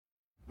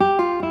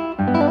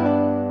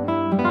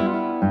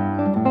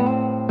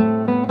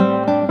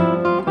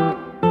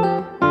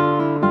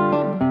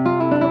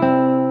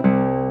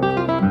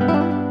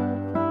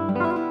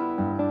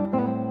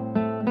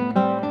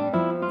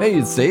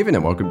it's David,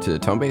 and welcome to the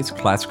Tone-Based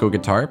Classical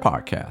Guitar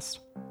Podcast.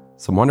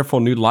 Some wonderful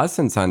new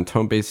lessons on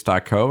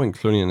tonebase.co,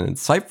 including an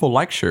insightful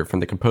lecture from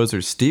the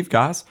composer Steve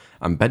Goss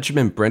on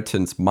Benjamin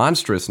Britten's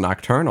monstrous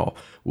Nocturnal,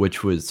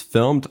 which was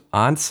filmed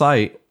on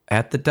site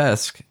at the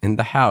desk in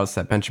the house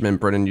that Benjamin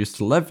Britten used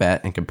to live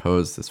at and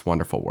compose this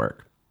wonderful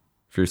work.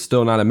 If you're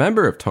still not a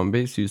member of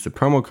Tonebase, use the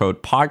promo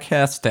code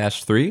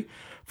podcast-3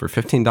 for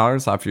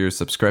 $15 off your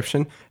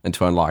subscription and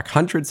to unlock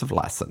hundreds of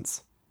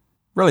lessons.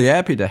 Really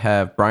happy to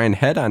have Brian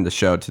Head on the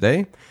show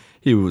today.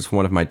 He was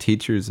one of my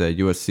teachers at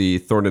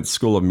USC Thornton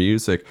School of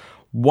Music.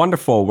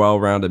 Wonderful,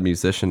 well-rounded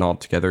musician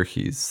altogether.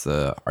 He's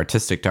the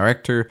artistic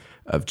director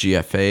of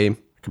GFA,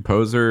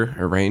 composer,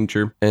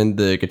 arranger, and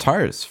the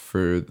guitarist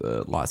for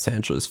the Los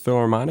Angeles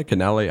Philharmonic and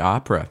LA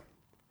Opera. I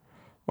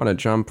want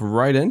to jump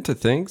right into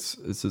things.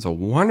 This is a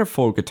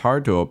wonderful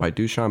guitar duo by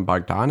Dusan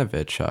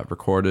Bogdanovic,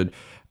 recorded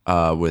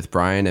with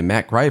Brian and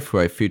Matt Greif, who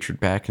I featured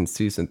back in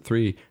Season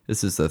 3.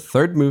 This is the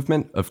third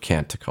movement of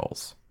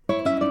Canticles.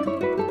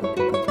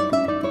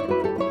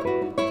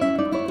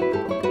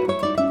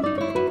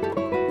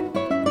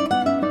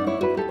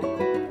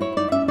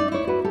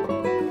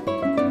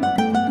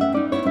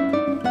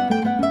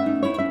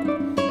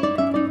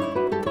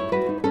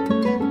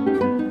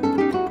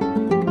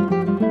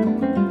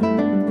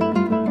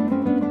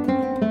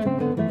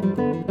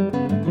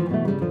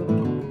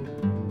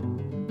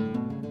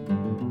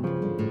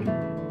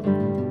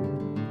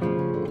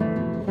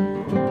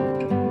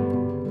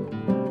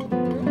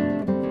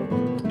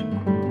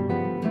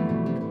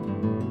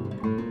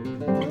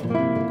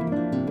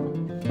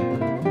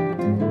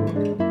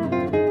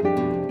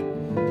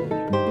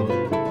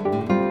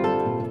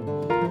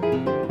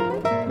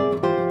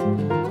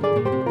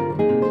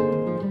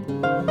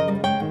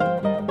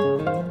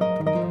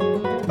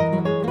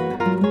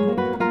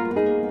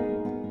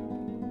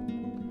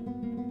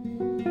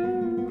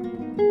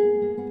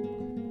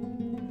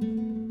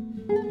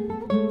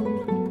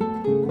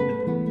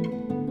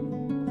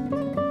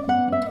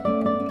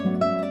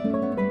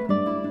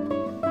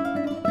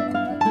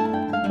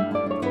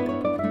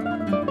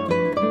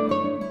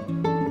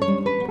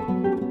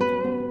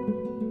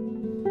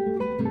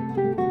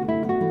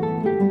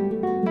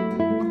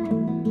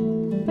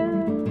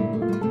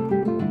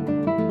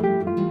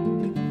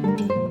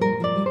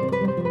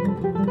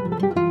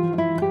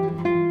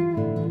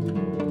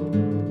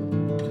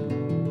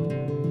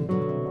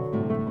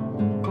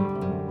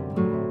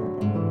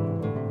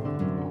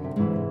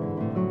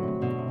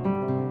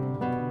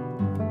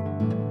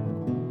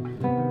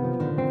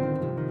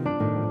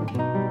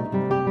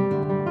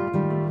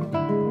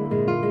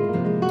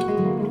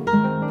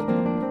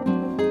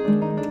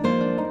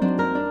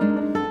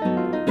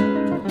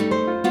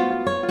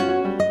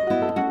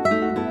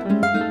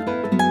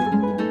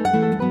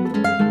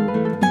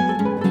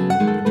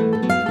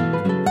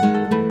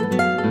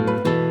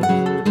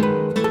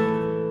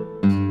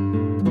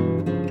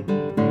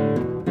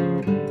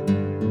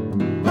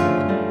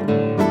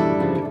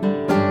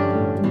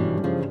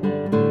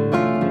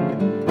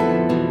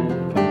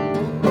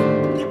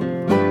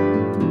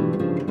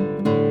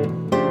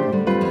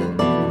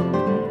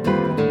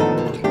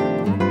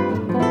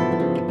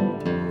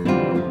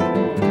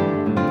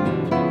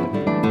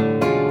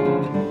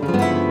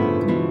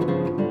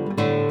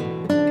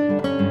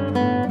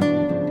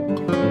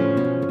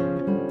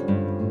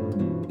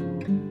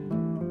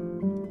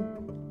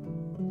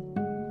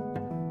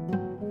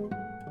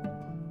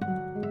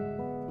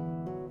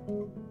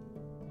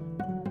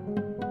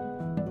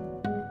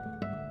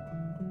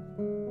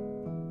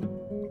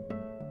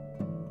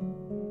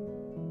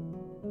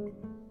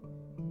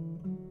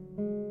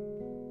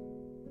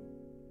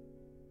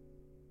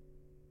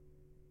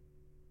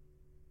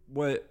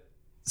 What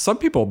some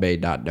people may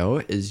not know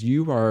is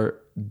you are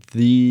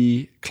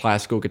the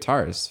classical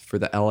guitarist for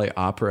the LA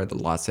Opera and the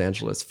Los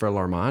Angeles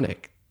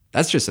Philharmonic.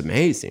 That's just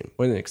amazing.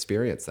 What an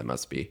experience that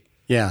must be.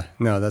 Yeah,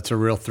 no, that's a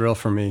real thrill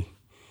for me.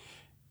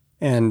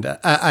 And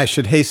I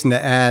should hasten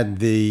to add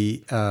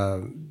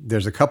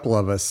there's a couple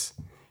of us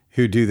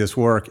who do this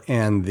work,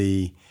 and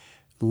the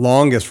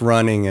longest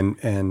running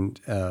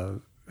and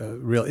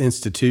real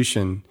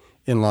institution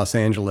in Los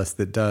Angeles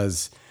that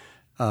does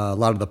a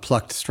lot of the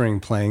plucked string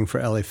playing for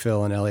LA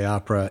Phil and LA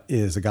Opera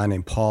is a guy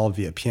named Paul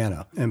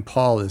Villapiano. And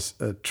Paul is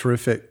a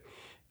terrific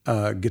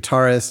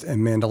guitarist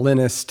and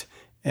mandolinist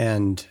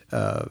and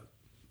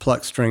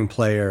plucked string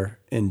player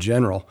in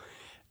general.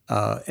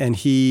 And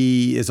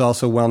he is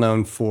also well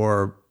known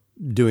for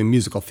doing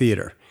musical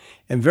theater.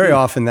 And very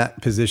often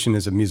that position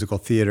is a musical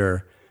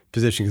theater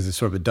position because it's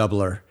sort of a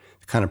doubler,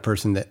 the kind of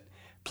person that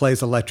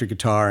plays electric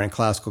guitar and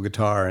classical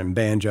guitar and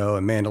banjo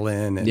and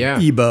mandolin and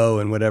ebow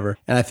and whatever.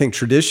 And I think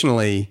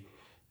traditionally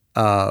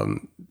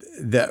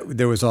that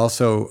there was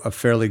also a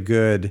fairly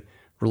good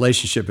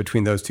relationship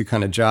between those two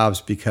kind of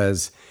jobs,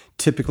 because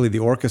typically the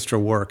orchestra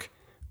work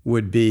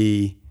would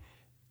be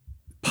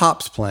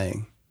pops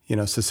playing,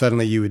 so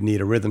suddenly you would need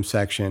a rhythm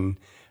section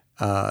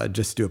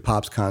just to do a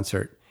pops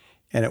concert.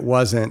 And it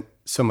wasn't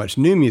so much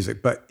new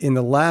music, but in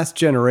the last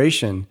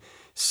generation,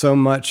 so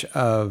much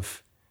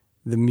of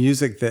the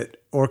music that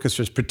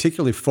orchestras,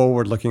 particularly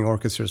forward-looking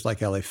orchestras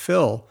like LA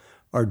Phil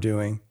are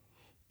doing,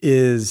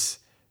 is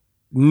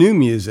new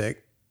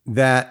music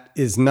that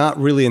is not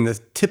really in the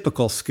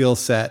typical skill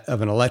set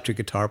of an electric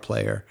guitar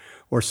player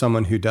or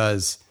someone who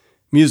does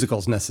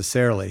musicals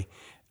necessarily.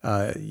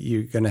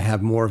 You're going to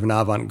have more of an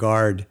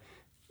avant-garde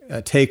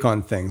take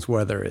on things,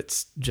 whether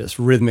it's just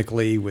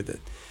rhythmically with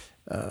it.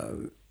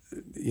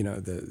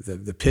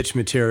 The pitch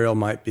material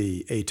might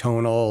be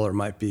atonal or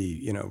might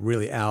be,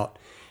 really out.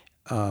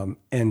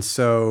 And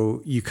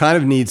so you kind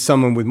of need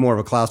someone with more of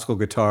a classical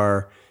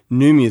guitar,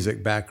 new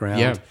music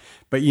background,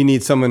 but you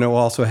need someone who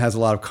also has a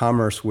lot of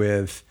commerce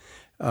with,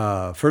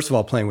 first of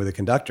all, playing with a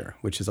conductor,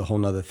 which is a whole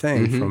nother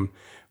thing from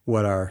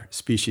what our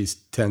species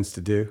tends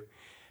to do.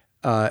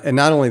 And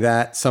not only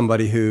that,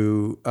 somebody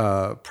who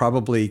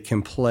probably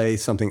can play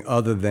something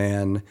other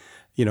than,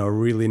 a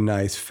really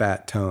nice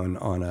fat tone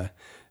on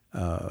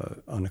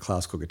a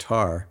classical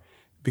guitar.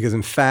 Because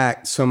in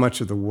fact, so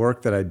much of the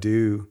work that I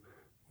do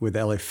with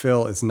LA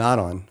Phil is not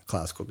on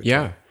classical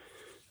guitar.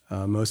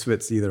 Most of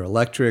it's either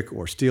electric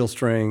or steel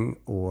string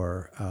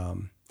or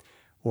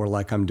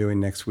like I'm doing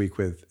next week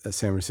with a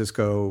San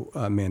Francisco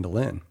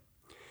mandolin.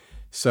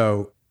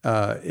 So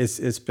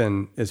it's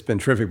been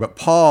terrific. But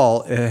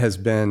Paul has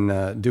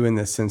been doing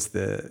this since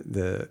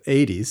the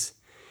 80s,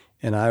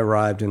 and I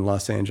arrived in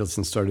Los Angeles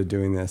and started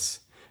doing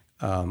this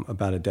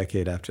about a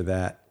decade after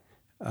that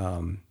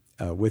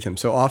with him.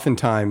 So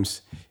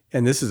oftentimes,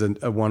 and this is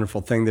a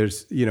wonderful thing.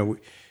 There's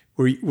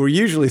we're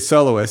usually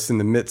soloists in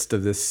the midst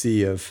of this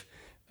sea of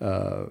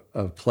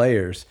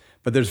players,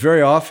 but there's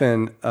very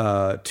often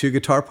two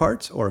guitar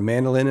parts or a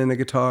mandolin in the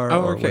guitar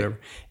or whatever.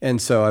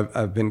 And so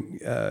I've been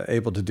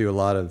able to do a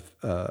lot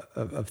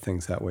of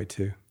things that way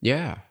too.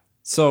 Yeah.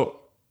 So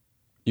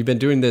you've been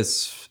doing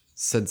this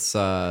since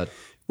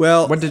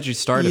when did you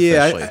start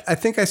officially?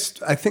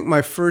 I think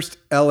my first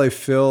LA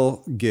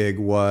Phil gig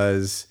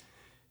was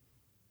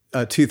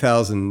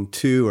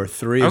 2002 or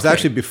 3. It was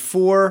actually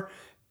before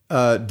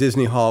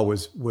Disney Hall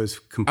was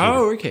completed.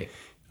 Oh, okay.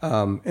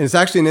 And it's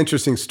actually an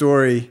interesting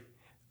story.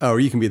 Or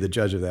you can be the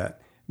judge of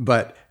that,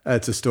 but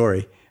it's a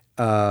story.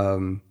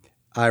 I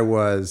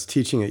was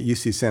teaching at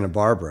UC Santa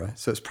Barbara,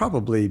 so it's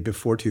probably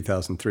before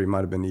 2003,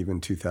 might have been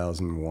even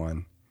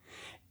 2001.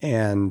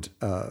 And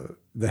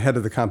the head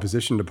of the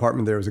composition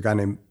department there was a guy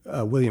named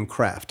William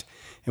Kraft.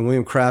 And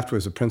William Kraft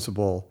was a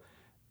principal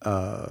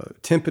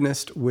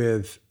timpanist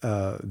with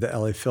the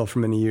LA Phil for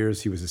many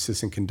years. He was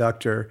assistant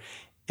conductor,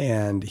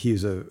 and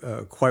he's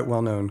a quite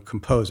well-known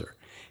composer.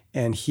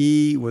 And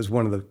he was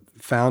one of the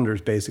founders,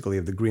 basically,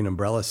 of the Green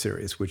Umbrella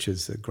series, which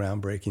is a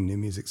groundbreaking new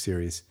music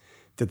series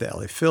that the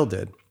LA Phil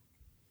did.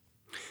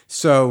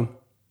 So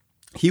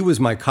he was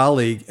my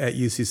colleague at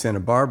UC Santa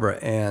Barbara,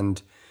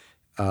 and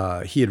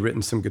he had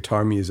written some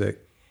guitar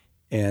music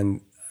and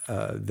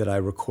that I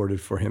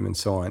recorded for him and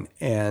so on.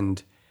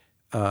 And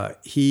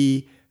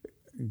he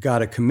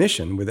got a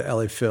commission with the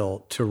LA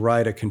Phil to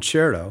write a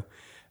concerto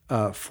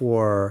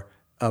for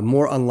a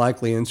more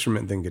unlikely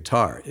instrument than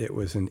guitar. It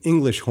was an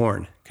English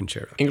horn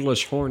concerto.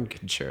 English horn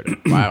concerto.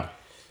 Wow.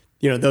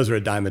 Those are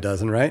a dime a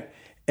dozen, right?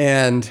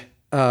 And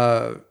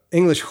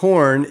English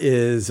horn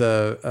is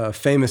a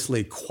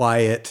famously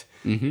quiet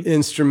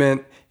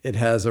instrument. It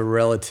has a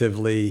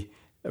relatively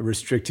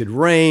restricted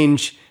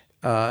range.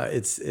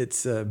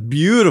 It's a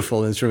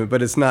beautiful instrument,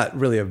 but it's not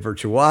really a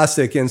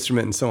virtuosic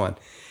instrument and so on.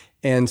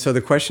 And so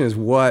the question is,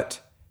 what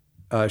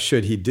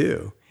should he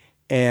do?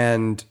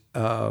 And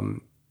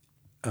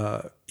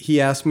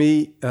he asked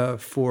me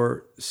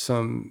for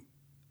some,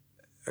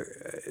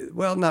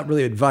 not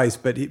really advice,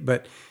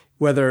 but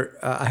whether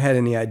I had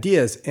any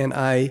ideas. And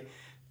I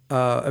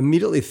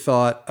immediately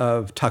thought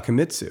of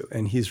Takemitsu,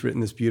 and he's written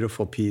this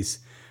beautiful piece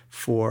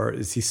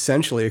it's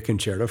essentially a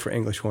concerto for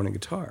English horn and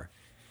guitar.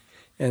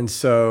 And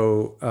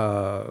so...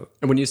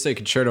 and when you say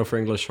concerto for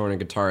English horn and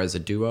guitar as a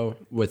duo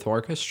with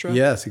orchestra?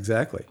 Yes,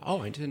 exactly.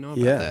 Oh, I didn't know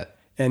about that.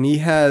 And he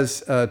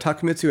has,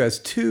 Takemitsu has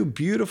two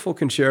beautiful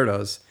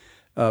concertos,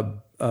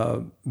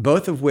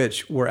 both of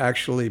which were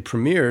actually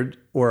premiered,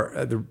 or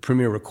the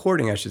premiere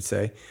recording, I should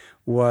say,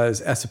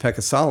 was Esa-Pekka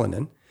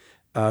Salonen,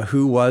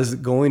 who was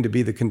going to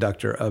be the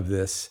conductor of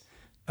this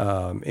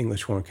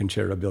English horn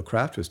concerto Bill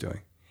Kraft was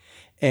doing.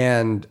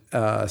 And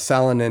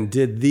Salonen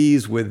did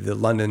these with the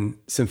London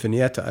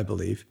Sinfonietta, I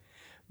believe,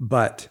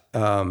 but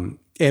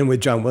and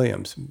with John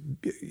Williams,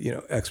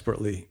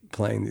 expertly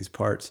playing these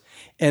parts.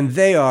 And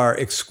they are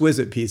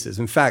exquisite pieces.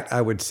 In fact,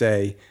 I would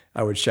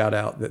shout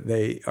out that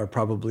they are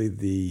probably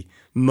the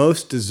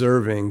most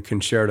deserving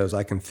concertos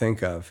I can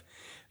think of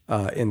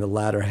in the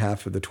latter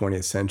half of the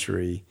 20th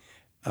century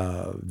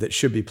that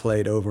should be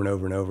played over and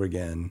over and over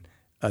again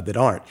that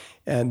aren't.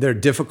 And they're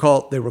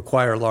difficult. They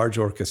require a large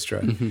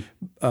orchestra.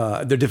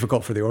 They're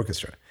difficult for the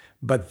orchestra,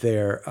 but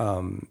they're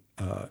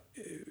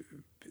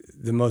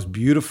the most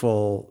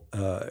beautiful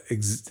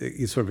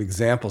sort of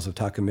examples of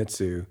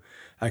Takemitsu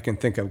I can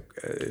think of.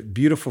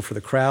 Beautiful for the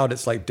crowd.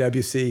 It's like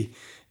Debussy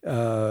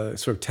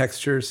sort of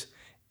textures,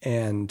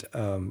 and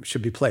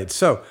should be played.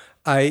 So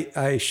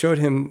I showed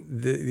him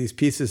these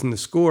pieces in the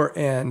score,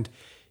 and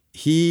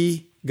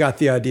he got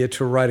the idea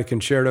to write a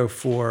concerto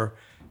for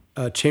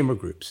chamber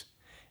groups.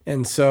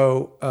 And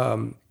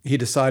so he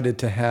decided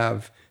to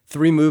have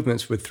 3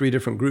 movements with 3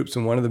 different groups,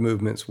 and one of the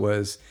movements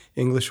was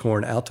English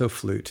horn, alto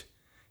flute,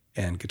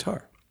 and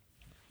guitar.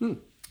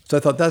 So I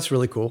thought, that's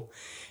really cool.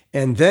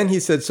 And then he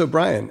said, so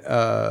Brian,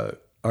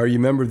 are you a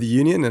member of the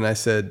union? And I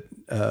said,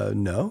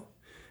 no,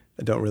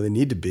 I don't really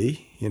need to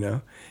be,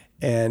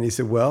 And he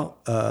said, well,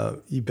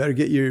 you better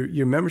get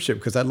your membership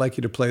because I'd like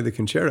you to play the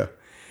concerto.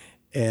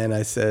 And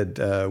I said,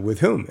 with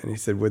whom? And he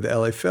said, with the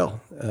LA Phil,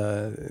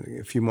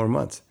 a few more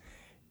months.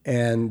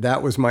 And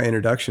that was my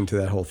introduction to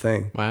that whole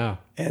thing. Wow.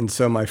 And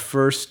so my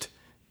first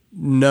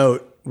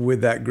note with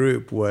that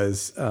group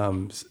was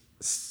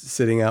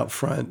sitting out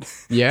front,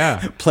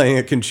 playing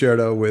a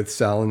concerto with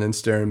Salonen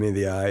staring me in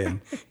the eye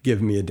and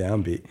giving me a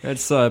downbeat.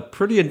 It's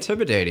pretty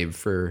intimidating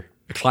for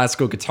a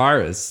classical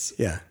guitarist.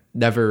 Yeah.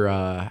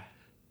 Never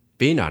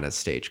been on a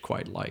stage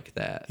quite like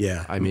that.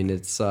 Yeah. I mean,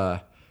 it's,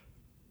 I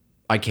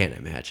can't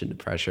imagine the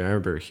pressure. I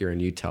remember hearing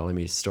you telling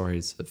me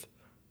stories of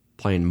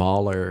playing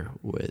Mahler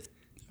with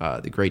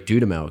the great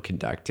Dudamel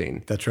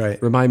conducting. That's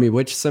right. Remind me,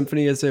 which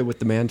symphony is it with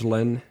the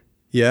mandolin?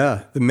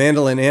 Yeah, the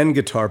mandolin and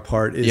guitar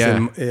part is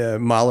in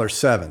Mahler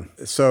 7.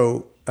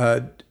 So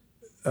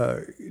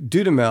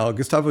Dudamel,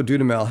 Gustavo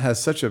Dudamel,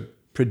 has such a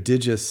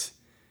prodigious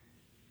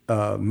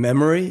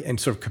memory and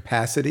sort of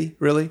capacity,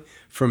 really,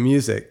 for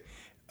music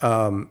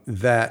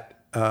that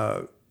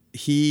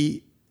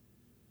he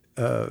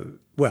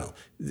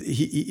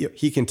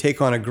can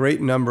take on a great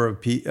number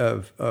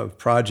of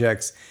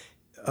projects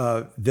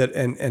that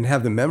and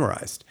have them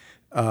memorized.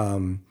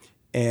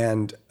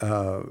 And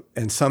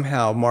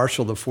somehow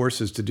marshal the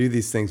forces to do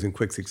these things in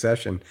quick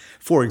succession.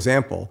 For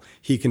example,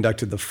 he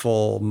conducted the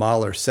full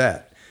Mahler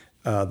set,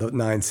 the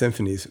 9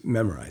 symphonies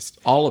memorized.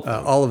 All of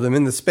them? All of them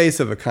in the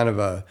space of a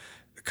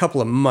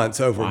couple of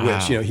months over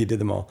which, he did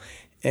them all.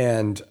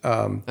 And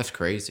that's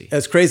crazy.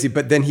 That's crazy.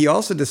 But then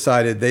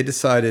they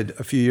decided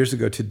a few years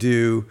ago to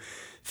do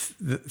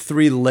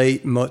 3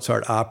 late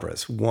Mozart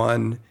operas,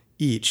 one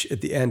each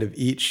at the end of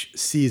each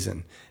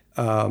season.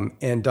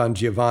 And Don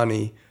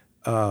Giovanni,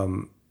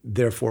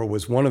 therefore,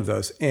 was one of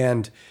those.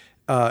 And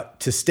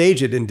to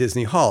stage it in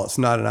Disney Hall, it's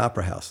not an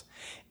opera house.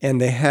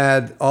 And they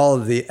had all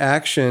of the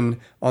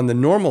action on the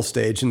normal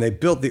stage, and they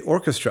built the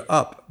orchestra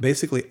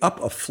basically up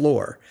a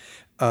floor.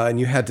 And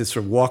you had to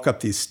sort of walk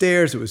up these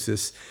stairs. It was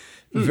this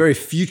very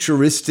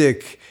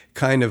futuristic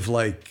kind of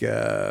like,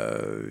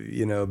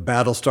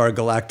 Battlestar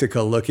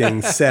Galactica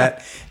looking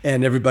set.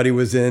 And everybody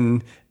was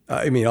in...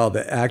 all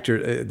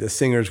the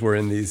singers were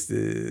in these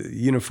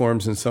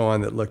uniforms and so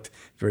on that looked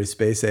very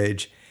space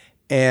age.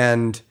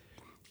 And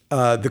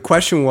the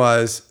question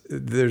was,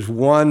 there's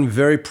one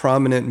very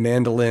prominent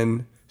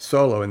mandolin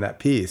solo in that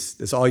piece.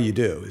 That's all you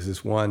do is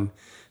this one.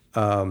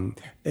 And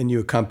you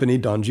accompany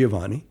Don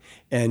Giovanni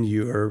and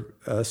you're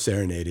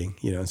serenading,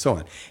 and so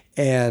on.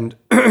 And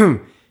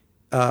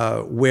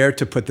where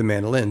to put the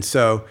mandolin.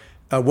 So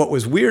what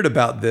was weird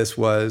about this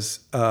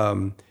was...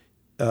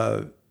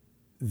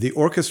 the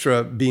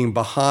orchestra being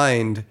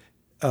behind,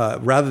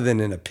 rather than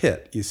in a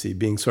pit,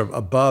 being sort of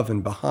above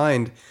and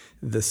behind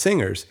the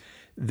singers,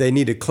 they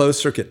needed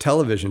closed-circuit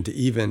television to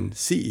even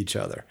see each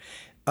other.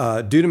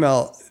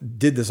 Dudamel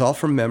did this all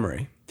from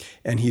memory,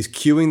 and he's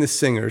cueing the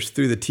singers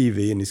through the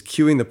TV, and he's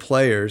cueing the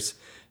players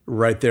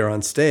right there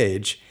on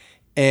stage.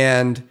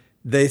 And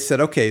they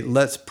said, okay,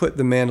 let's put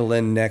the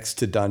mandolin next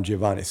to Don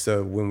Giovanni.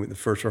 So when the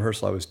first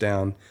rehearsal, I was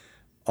down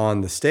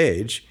on the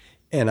stage,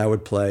 and I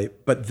would play,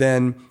 but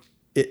then...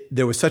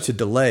 there was such a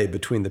delay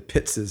between the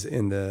pizzas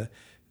in the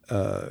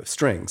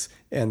strings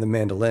and the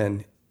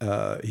mandolin.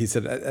 He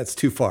said, that's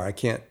too far. I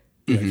can't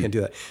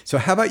do that. So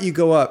how about you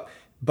go up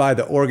by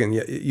the organ?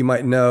 You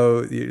might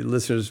know, your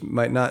listeners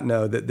might not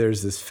know that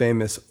there's this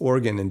famous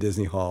organ in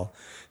Disney Hall,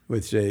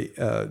 which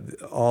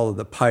all of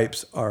the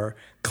pipes are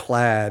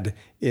clad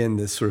in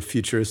this sort of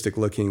futuristic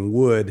looking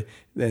wood.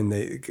 And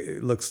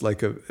it looks like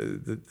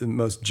the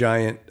most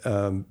giant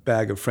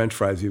bag of French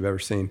fries you've ever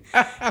seen.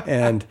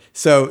 And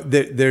so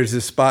there's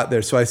this spot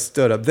there. So I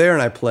stood up there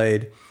and I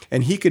played,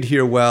 and he could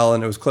hear well,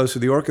 and it was close to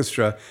the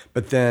orchestra,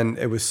 but then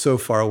it was so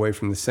far away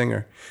from the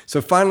singer.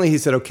 So finally he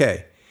said,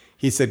 okay.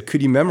 He said,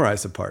 could you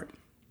memorize the part?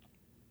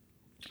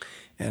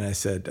 And I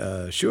said,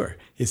 sure.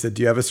 He said,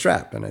 do you have a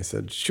strap? And I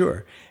said,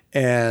 sure.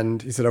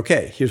 And he said,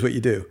 okay, here's what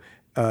you do.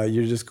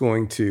 You're just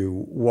going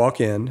to walk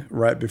in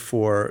right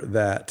before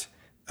that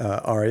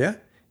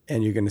aria,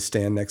 and you're going to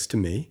stand next to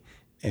me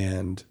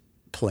and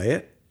play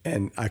it.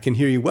 And I can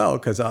hear you well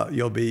because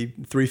you'll be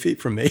 3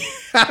 feet from me.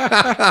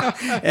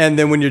 And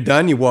then when you're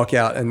done, you walk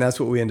out, and that's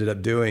what we ended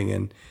up doing.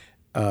 And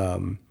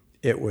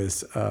it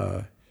was,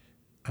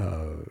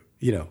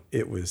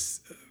 it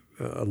was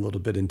a little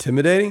bit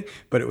intimidating,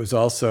 but it was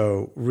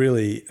also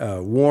really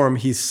warm.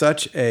 He's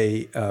such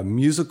a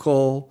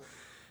musical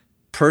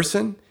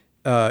person,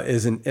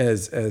 as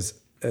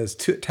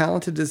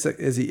talented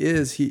as he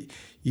is.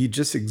 He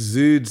just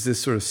exudes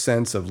this sort of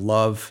sense of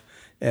love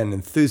and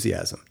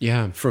enthusiasm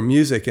for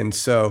music. And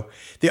so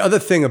the other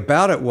thing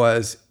about it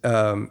was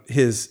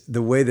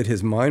the way that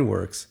his mind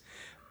works.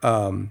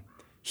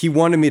 he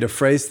wanted me to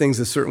phrase things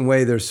a certain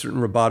way. There's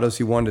certain rubatos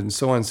he wanted and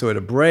so on. So at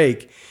a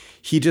break,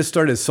 he just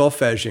started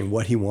solfeging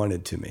what he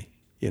wanted to me,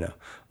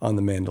 on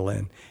the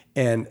mandolin.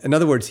 And in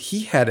other words,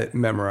 he had it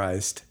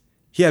memorized.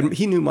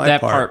 He knew my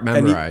that part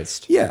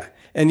memorized.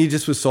 And he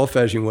just was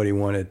solfeging what he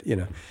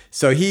wanted,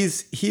 So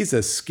he's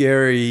a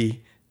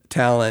scary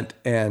talent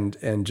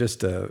and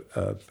just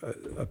a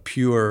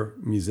pure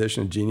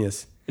musician,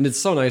 genius. And it's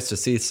so nice to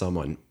see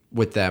someone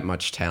with that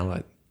much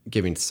talent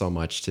giving so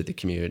much to the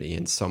community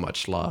and so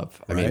much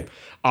love. I mean,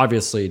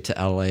 obviously to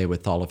LA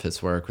with all of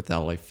his work with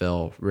LA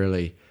Phil,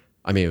 really,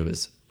 I mean, it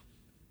was,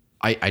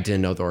 I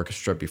didn't know the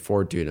orchestra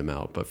before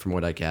Dudamel, but from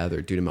what I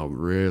gathered, Dudamel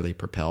really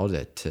propelled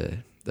it to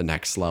the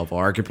next level,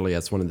 arguably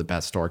as one of the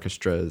best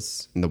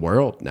orchestras in the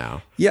world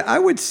now. Yeah, I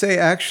would say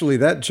actually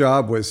that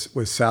job was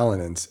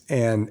Salonin's,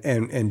 and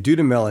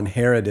Dudamel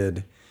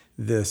inherited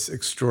this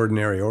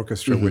extraordinary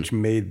orchestra, which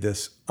made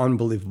this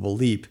unbelievable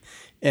leap.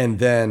 And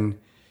then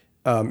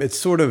it's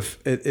sort of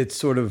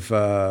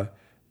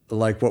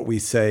like what we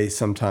say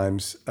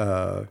sometimes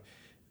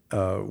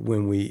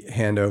when we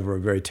hand over a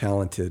very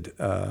talented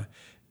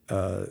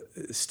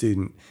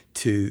student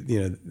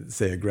to,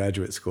 say a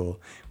graduate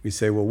school. We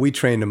say, well, we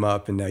trained him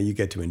up and now you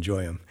get to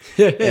enjoy him.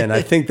 And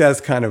I think that's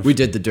kind of... We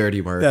did the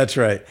dirty work. That's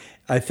right.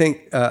 I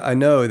think, I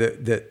know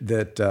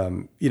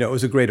that it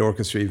was a great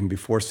orchestra even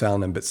before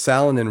Salonen, but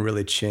Salonen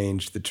really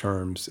changed the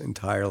terms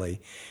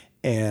entirely.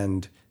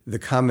 And the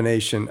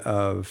combination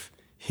of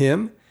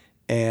him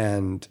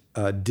and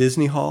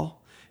Disney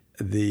Hall,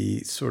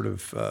 the sort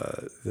of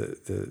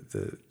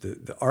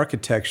the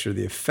architecture,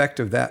 the effect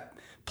of that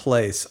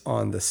place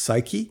on the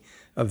psyche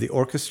of the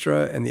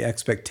orchestra and the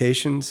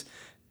expectations.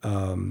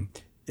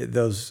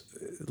 Those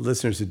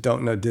listeners who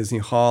don't know Disney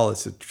Hall,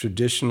 it's a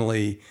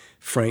traditionally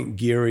Frank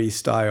Gehry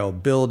style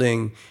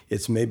building.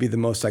 It's maybe the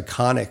most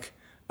iconic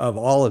of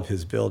all of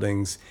his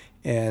buildings.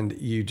 And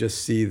you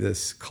just see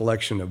this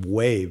collection of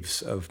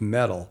waves of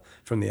metal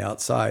from the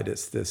outside.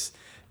 It's this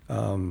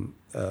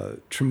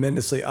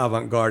tremendously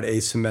avant-garde,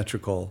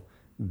 asymmetrical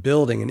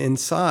building. And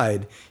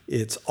inside,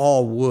 it's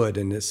all wood,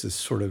 and it's this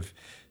sort of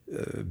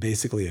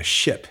basically a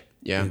ship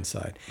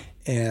inside.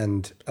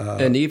 And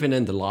even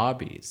in the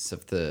lobbies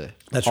of the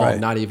that's hall,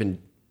 right.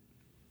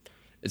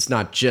 It's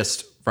not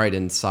just right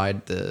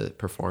inside the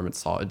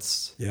performance hall.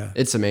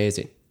 It's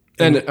amazing.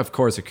 And of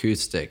course,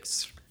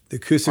 acoustics. The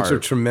acoustics are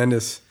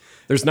tremendous.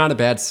 There's not a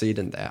bad seat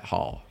in that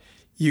hall.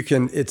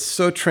 It's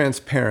so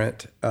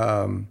transparent.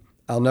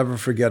 I'll never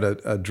forget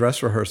a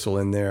dress rehearsal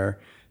in there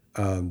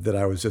that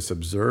I was just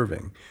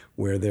observing,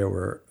 where there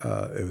were,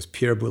 it was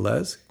Pierre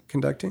Boulez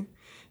conducting,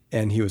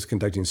 and he was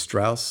conducting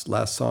Strauss'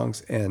 last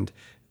songs, and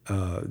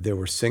there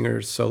were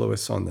singers,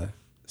 soloists on the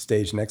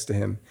stage next to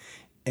him,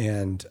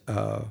 and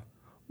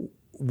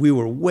we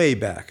were way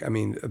back. I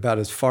mean, about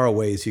as far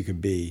away as you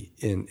could be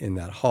in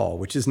that hall,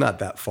 which is not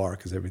that far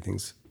because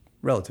everything's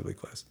relatively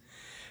close,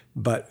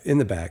 but in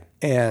the back.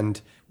 And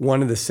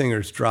one of the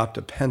singers dropped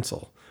a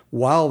pencil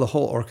while the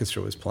whole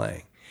orchestra was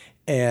playing.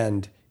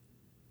 And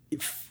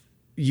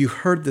you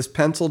heard this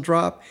pencil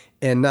drop,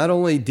 and not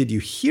only did you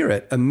hear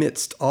it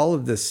amidst all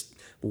of this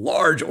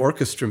large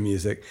orchestra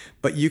music,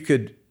 but you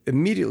could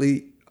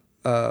immediately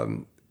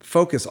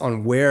focus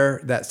on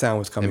where that sound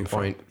was coming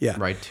from.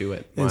 Right to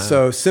it. And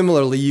so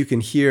similarly, you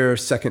can hear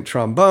second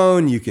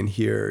trombone, you can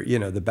hear,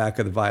 the back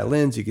of the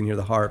violins, you can hear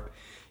the harp.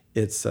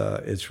 It's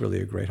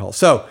really a great hall.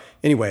 So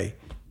anyway,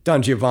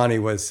 Don Giovanni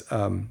was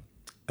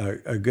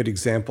a good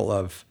example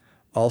of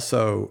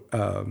also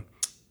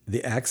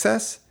the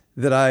access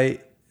that I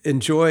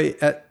enjoy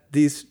at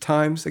these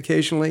times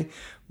occasionally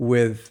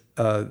with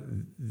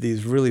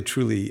these really,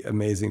 truly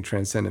amazing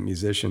transcendent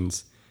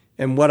musicians.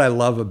 And what I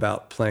love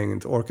about playing in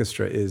the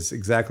orchestra is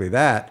exactly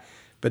that,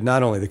 but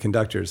not only the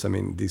conductors. I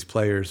mean, these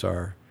players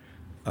are,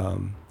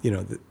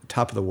 the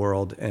top of the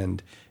world,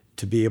 and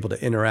to be able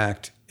to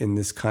interact in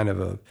this kind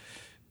of a,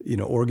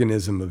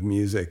 organism of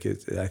music,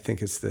 I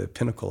think it's the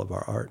pinnacle of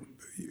our art.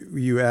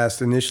 You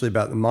asked initially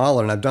about the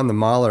Mahler, and I've done the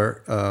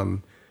Mahler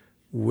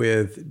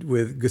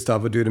with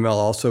Gustavo Dudamel,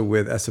 also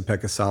with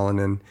Esa-Pekka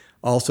Salonen,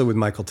 also with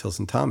Michael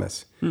Tilson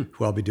Thomas, who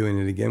I'll be doing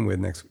it again with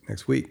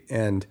next week.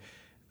 And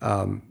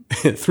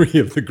three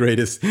of the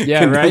greatest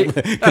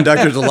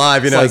conductors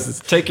alive. Like,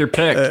 take your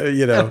pick.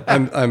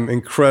 I'm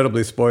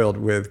incredibly spoiled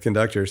with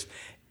conductors,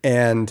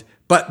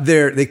 but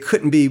they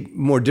couldn't be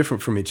more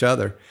different from each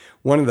other.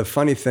 One of the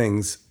funny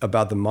things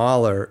about the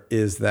Mahler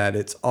is that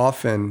it's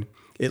often,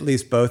 at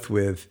least both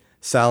with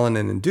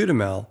Salonen and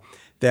Dudamel,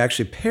 they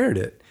actually paired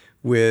it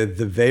with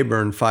the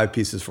Webern 5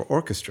 Pieces for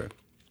Orchestra,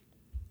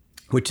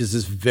 which is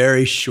this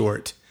very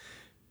short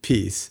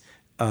piece,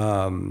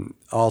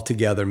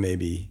 altogether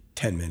maybe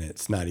 10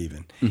 minutes, not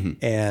even.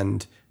 Mm-hmm.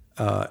 And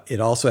it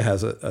also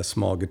has a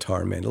small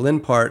guitar mandolin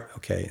part,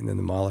 and then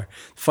the Mahler.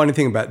 The funny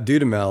thing about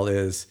Dudamel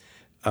is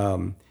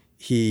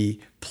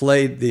he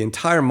played the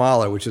entire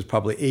Mahler, which is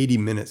probably 80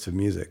 minutes of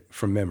music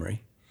from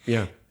memory.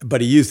 Yeah.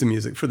 But he used the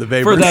music for the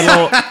Webern.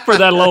 For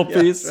that little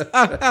piece.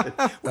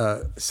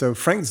 So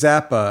Frank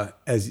Zappa,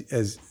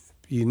 as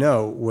you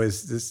know,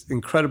 was this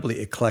incredibly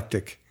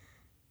eclectic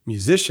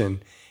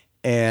musician,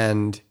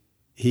 and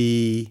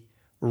he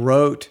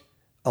wrote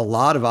a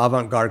lot of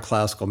avant-garde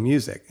classical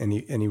music, and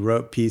he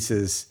wrote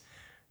pieces.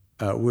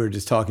 We were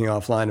just talking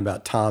offline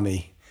about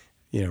Tommy,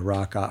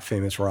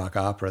 famous rock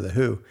opera, The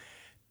Who,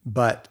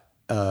 but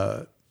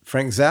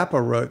Frank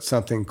Zappa wrote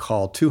something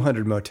called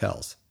 200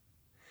 Motels,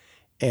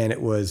 and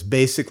it was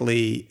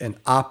basically an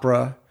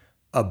opera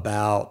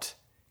about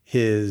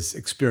his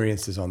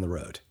experiences on the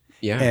road.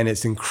 Yeah. And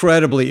it's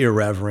incredibly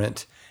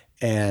irreverent,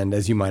 and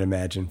as you might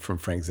imagine from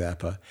Frank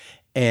Zappa,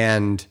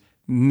 and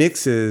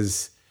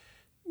mixes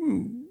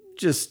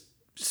just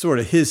sort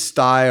of his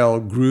style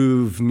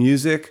groove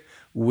music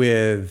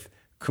with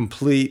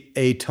complete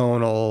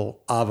atonal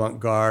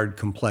avant-garde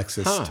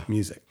complexist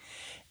music.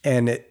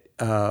 And it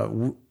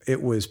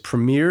was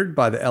premiered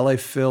by the LA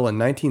Phil in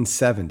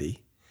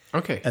 1970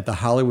 at the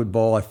Hollywood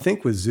Bowl, I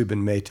think with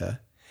Zubin Mehta.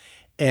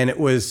 And it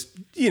was,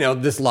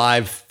 this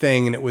live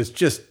thing, and it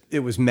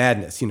was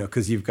madness,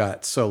 because you've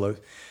got solo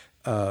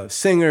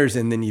singers,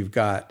 and then you've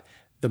got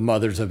the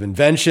Mothers of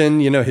Invention,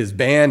 his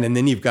band, and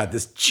then you've got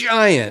this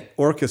giant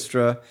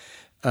orchestra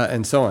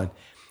and so on.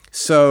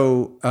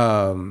 So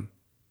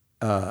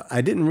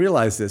I didn't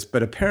realize this,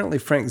 but apparently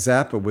Frank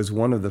Zappa was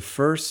one of the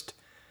first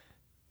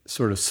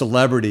sort of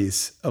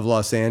celebrities of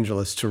Los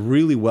Angeles to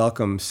really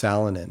welcome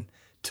Salonen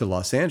to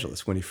Los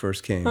Angeles when he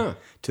first came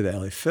to the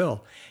LA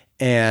Phil,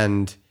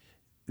 and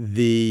in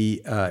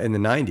the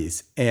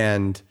 90s,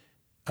 and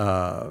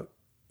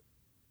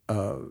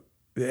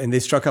they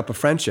struck up a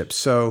friendship.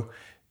 So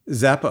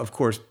Zappa, of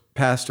course,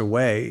 passed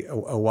away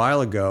a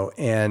while ago,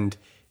 and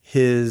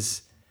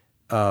his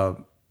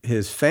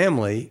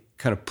family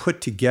kind of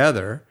put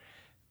together,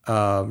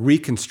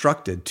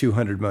 reconstructed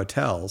 200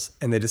 Motels,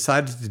 and they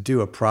decided to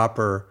do a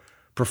proper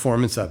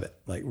performance of it,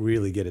 like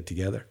really get it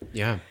together.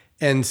 Yeah.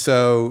 And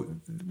so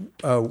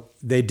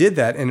they did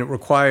that, and it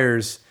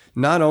requires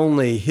not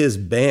only his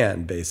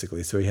band,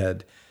 basically. So he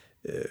had,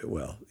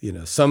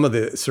 some of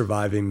the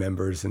surviving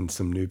members and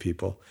some new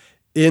people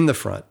in the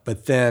front,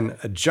 but then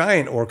a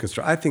giant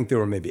orchestra. I think there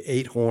were maybe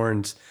 8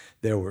 horns.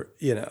 There were,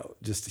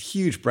 just a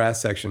huge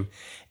brass section,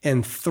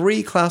 and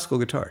 3 classical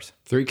guitars.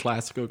 3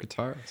 classical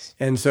guitars.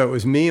 And so it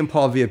was me and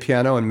Paul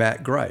Villapiano and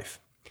Matt Greif.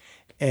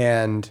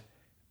 And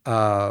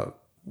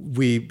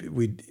we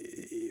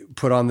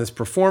put on this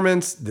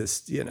performance,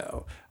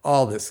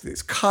 all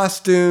these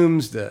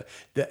costumes, the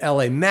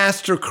LA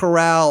Master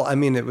Chorale. I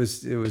mean, it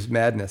was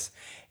madness.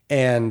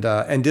 And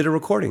did a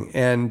recording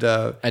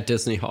at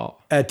Disney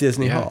Hall. Which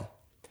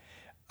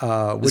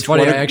won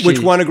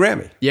a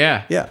Grammy.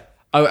 Yeah. Yeah.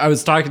 I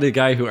was talking to the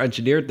guy who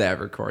engineered that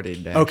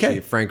recording, actually,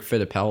 Frank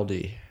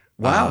Fittipaldi.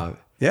 Wow.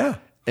 Yeah.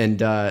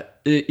 And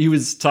he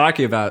was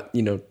talking about,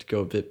 to go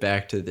a bit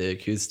back to the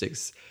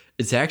acoustics,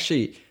 it's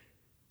actually,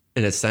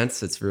 in a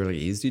sense, it's really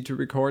easy to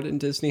record in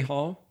Disney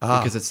Hall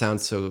because it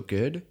sounds so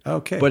good.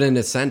 Okay. But in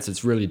a sense,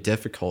 it's really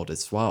difficult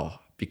as well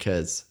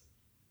because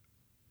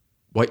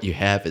what you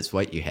have is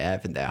what you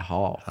have in that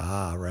hall.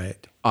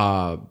 Right.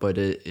 But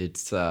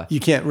it's you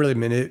can't really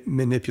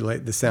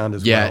manipulate the sound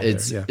as well.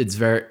 Yeah, it's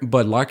very.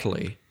 But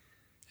luckily,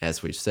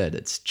 as we said,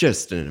 it's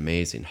just an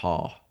amazing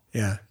hall.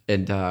 Yeah.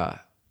 And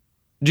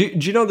do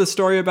you know the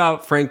story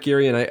about Frank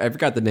Gehry? And I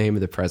forgot the name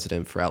of the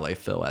president for LA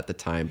Phil at the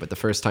time, but the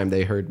first time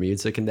they heard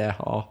music in that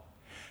hall.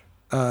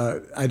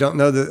 I don't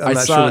know that. I'm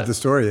not sure what the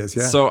story is.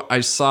 Yeah. So I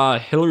saw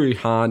Hilary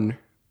Hahn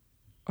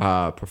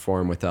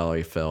perform with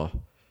LA Phil.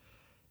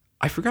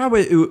 I forgot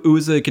what it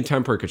was. A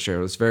contemporary concerto.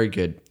 It was very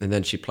good. And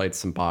then she played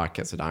some Bach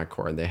as an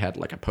encore, and they had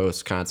like a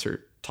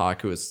post-concert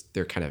talk. It was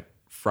their kind of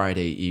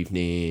Friday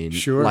evening,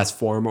 less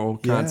formal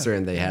concert,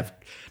 and they have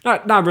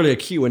not really a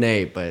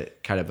Q&A,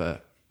 but kind of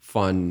a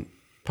fun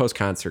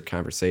post-concert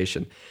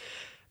conversation.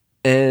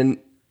 And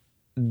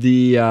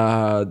the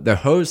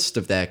host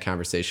of that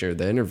conversation, or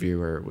the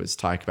interviewer, was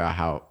talking about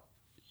how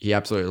he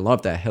absolutely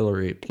loved that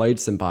Hilary played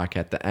some Bach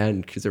at the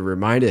end because it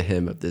reminded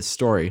him of this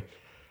story.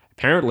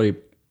 Apparently,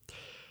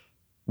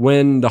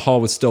 when the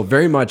hall was still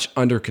very much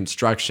under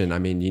construction, I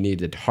mean, you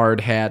needed hard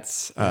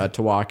hats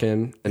to walk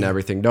in and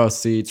everything. No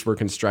seats were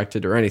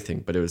constructed or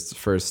anything, but it was the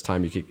first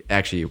time you could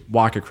actually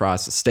walk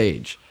across the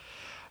stage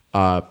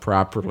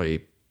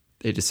properly.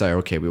 They decided,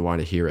 okay, we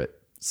want to hear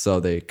it. So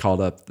they called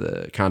up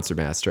the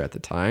concertmaster at the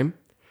time,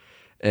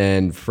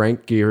 and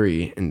Frank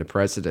Gehry and the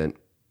president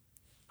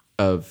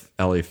of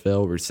LA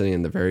Phil were sitting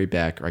in the very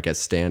back, or I guess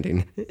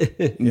standing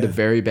in the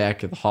very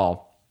back of the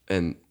hall.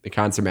 And the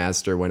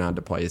concertmaster went on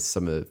to play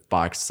some of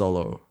Bach's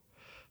solo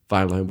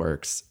violin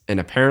works.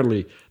 And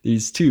apparently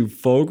these 2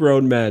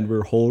 full-grown men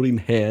were holding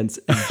hands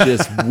and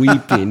just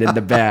weeping in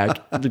the back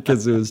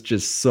because it was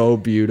just so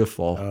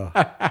beautiful.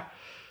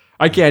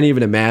 I can't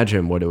even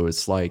imagine what it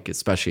was like,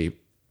 especially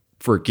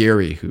for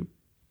Gehry, who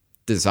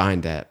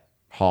designed that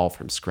hall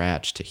from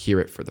scratch, to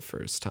hear it for the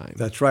first time.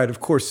 That's right. Of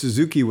course,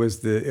 Suzuki was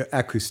the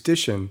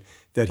acoustician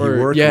that he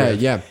worked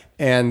with. Yeah.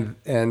 And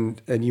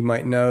you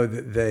might know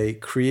that they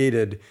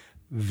created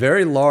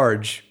very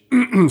large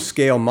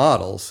scale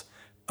models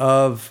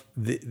of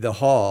the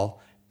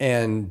hall,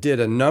 and did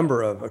a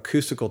number of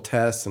acoustical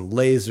tests and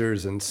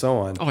lasers and so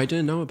on. Oh, I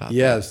didn't know about that.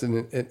 Yes,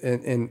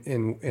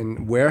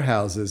 in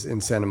warehouses in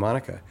Santa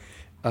Monica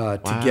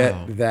to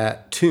get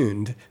that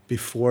tuned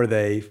before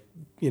they,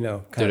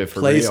 kind of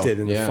placed it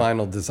in the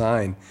final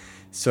design.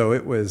 So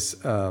it was,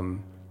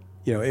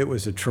 it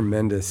was a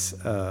tremendous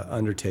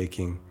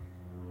undertaking.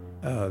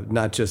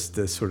 Not just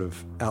the sort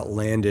of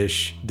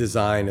outlandish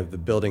design of the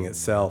building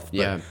itself,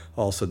 but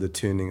also the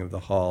tuning of the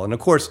hall. And of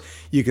course,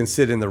 you can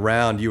sit in the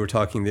round. You were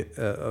talking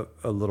a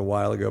little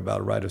while ago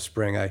about Rite of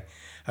Spring. I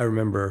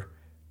remember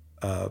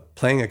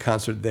playing a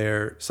concert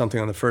there, something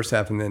on the first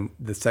half, and then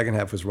the second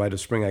half was Rite of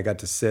Spring. I got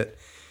to sit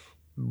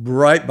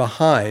right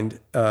behind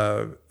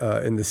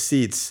in the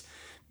seats,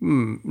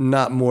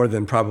 not more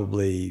than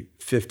probably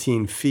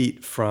 15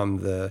 feet from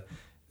the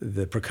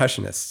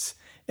percussionists.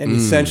 And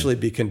essentially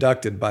be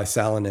conducted by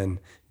Salonen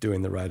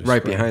doing the Rite of Spring.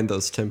 Right behind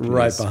those timpanis.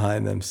 Right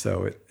behind them.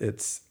 So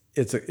it's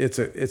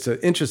an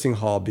interesting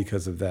hall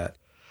because of that.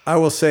 I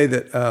will say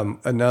that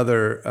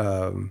another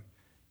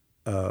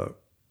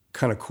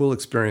kind of cool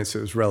experience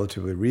that was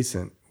relatively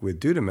recent with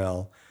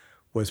Dudamel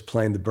was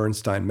playing the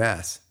Bernstein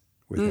Mass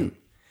with him.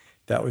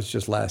 That was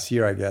just last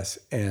year, I guess,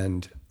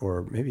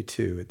 or maybe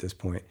 2 at this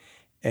point.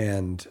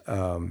 And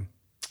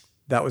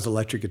that was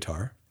electric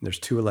guitar. There's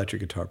 2 electric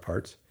guitar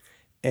parts.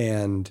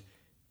 And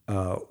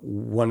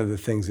one of the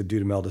things that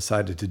Dudamel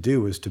decided to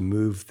do was to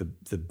move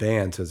the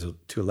band to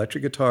 2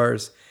 electric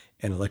guitars,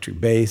 and electric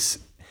bass,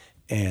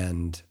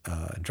 and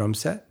drum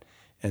set,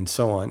 and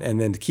so on, and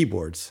then the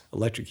keyboards,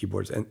 electric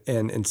keyboards.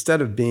 And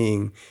instead of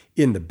being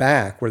in the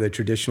back where they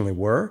traditionally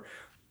were,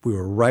 we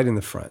were right in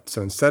the front.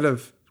 So instead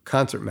of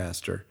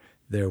concertmaster,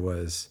 there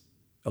was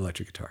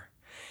electric guitar.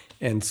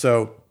 And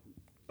so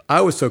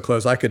I was so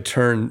close, I could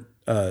turn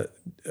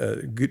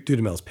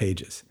Dudamel's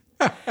pages.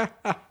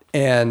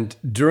 And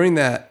during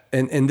that,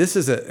 and this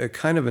is a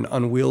kind of an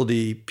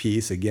unwieldy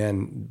piece.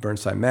 Again,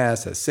 Bernstein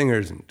Mass has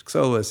singers and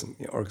soloists and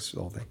orchestra,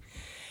 the whole thing,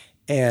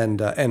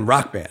 and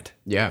rock band.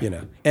 Yeah,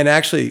 And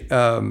actually,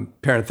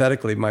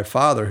 parenthetically, my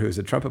father, who's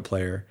a trumpet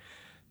player,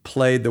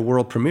 played the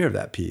world premiere of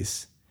that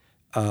piece,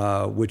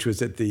 which was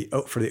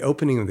for the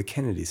opening of the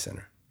Kennedy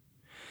Center.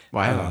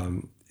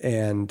 Wow!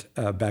 And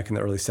back in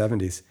the early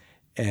 '70s,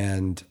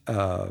 and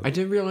I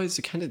didn't realize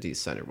the Kennedy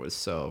Center was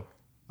so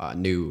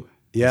new.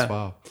 Yeah. As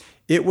well.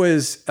 It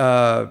was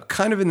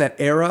kind of in that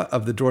era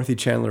of the Dorothy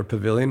Chandler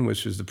Pavilion,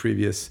 which was the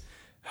previous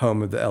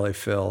home of the LA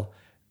Phil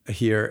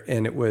here.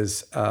 And it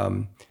was,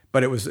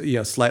 but it was,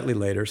 slightly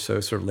later. So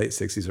sort of late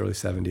 60s, early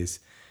 70s.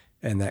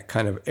 And that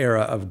kind of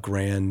era of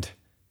grand,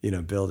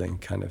 building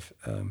kind of.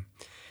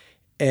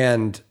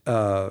 And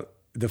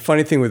the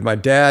funny thing with my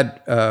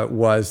dad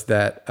was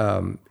that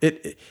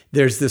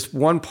there's this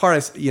one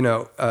part,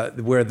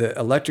 where the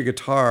electric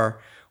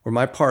guitar, where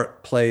my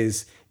part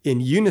plays in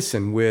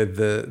unison with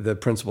the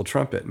principal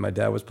trumpet. My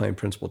dad was playing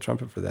principal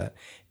trumpet for that.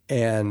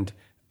 And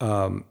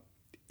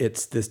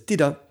it's this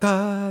dee-dum,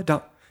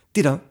 da-dum,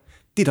 dee-dum,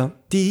 dee-dum,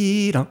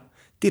 dee-dum,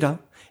 dee-dum.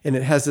 And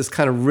it has this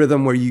kind of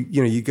rhythm where you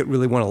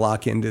really want to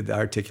lock into the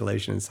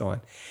articulation and so on.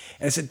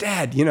 And I said,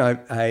 Dad,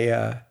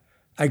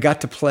 I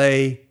got to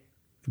play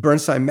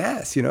Bernstein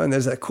Mass, and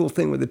there's that cool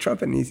thing with the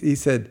trumpet. And he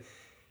said,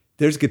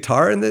 there's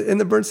guitar in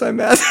the Bernstein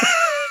Mass?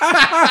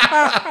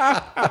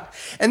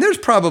 And there's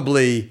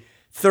probably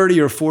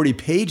 30 or 40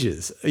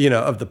 pages,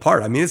 of the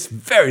part. I mean, it's a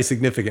very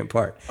significant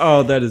part.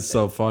 Oh, that is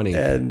so funny.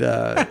 And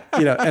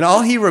and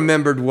all he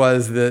remembered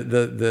was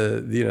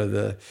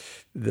the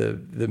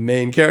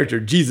main character,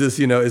 Jesus,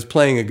 is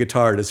playing a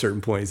guitar at a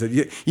certain point. He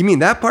said, "You mean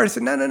that part?" I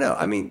said, "No.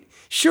 I mean,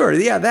 sure,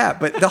 yeah, that,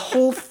 but the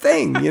whole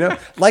thing,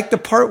 like the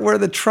part where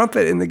the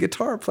trumpet and the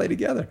guitar play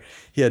together."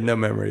 He had no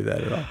memory of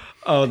that at all.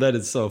 Oh, that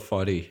is so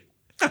funny.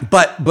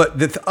 But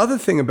the other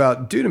thing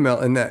about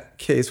Dudamel in that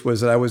case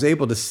was that I was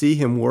able to see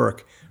him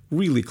work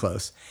really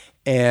close,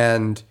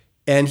 and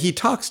he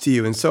talks to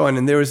you and so on.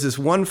 And there was this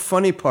one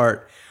funny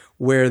part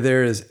where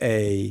there is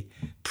a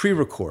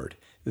pre-record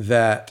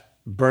that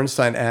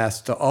Bernstein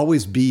asked to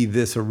always be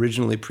this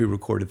originally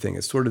pre-recorded thing.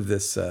 It's sort of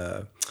this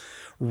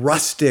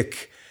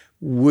rustic,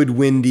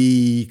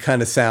 woodwindy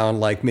kind of sound,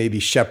 like maybe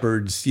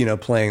shepherds,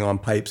 playing on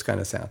pipes kind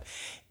of sound.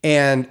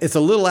 And it's a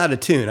little out of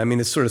tune. I mean,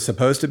 it's sort of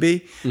supposed to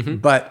be,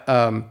 but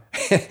in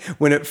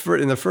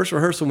the first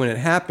rehearsal when it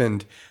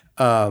happened,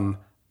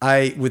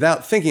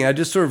 without thinking, I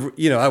just sort of,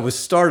 I was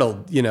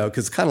startled, because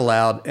it's kind of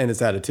loud and it's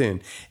out of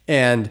tune.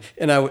 And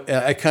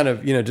I kind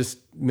of, just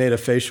made a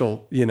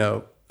facial,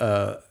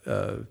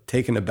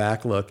 taken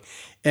aback look.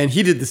 And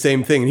he did the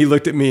same thing. And he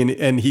looked at me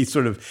and he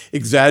sort of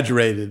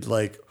exaggerated,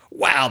 like,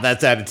 wow,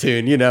 that's out of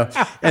tune,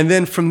 And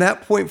then from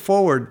that point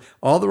forward,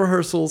 all the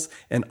rehearsals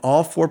and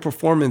all 4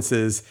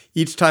 performances,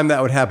 each time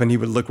that would happen, he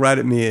would look right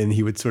at me and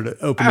he would sort of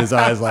open his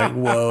eyes like,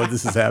 whoa,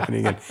 this is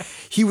happening. And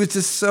he was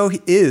just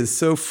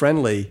so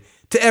friendly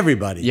to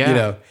everybody,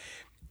 The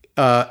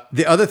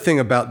other thing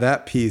about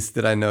that piece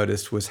that I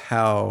noticed was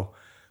how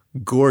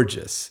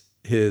gorgeous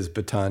his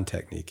baton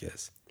technique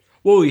is.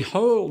 Well, he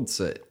holds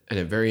it in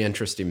a very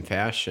interesting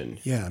fashion.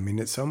 Yeah, I mean,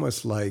 it's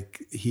almost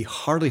like he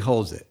hardly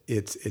holds it.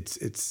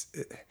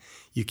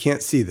 You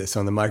can't see this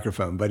on the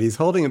microphone, but he's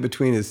holding it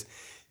between his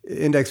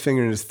index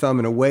finger and his thumb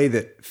in a way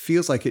that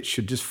feels like it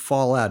should just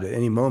fall out at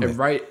any moment. And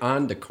right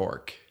on the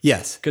cork.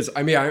 Yes. Because,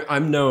 I mean,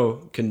 I'm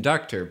no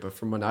conductor, but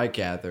from what I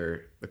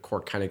gather, the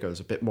cork kind of goes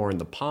a bit more in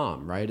the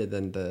palm, right? And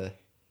then the...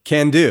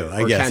 Can do,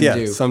 I guess.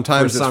 Yeah,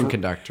 sometimes for some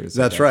conductors.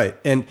 That's right.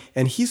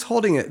 And he's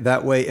holding it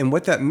that way. And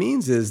what that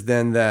means is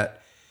then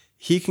that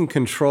he can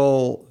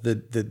control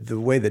the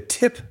way the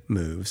tip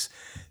moves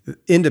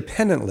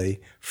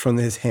independently from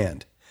his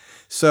hand.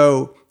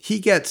 So he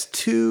gets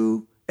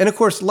two... And of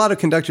course, a lot of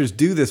conductors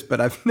do this, but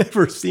I've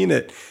never seen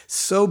it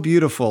so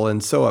beautiful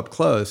and so up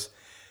close,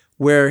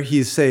 where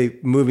he's, say,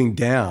 moving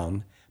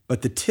down,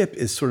 but the tip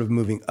is sort of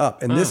moving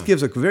up. And this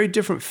gives a very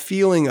different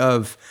feeling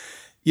of,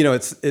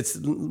 it's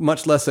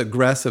much less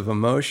aggressive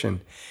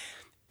emotion.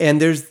 And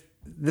there's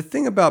the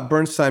thing about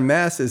Bernstein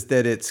Mass is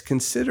that it's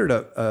considered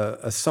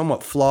a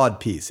somewhat flawed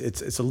piece.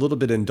 It's a little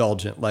bit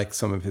indulgent, like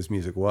some of his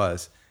music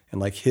was,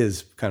 and like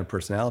his kind of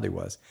personality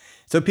was.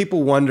 So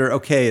people wonder,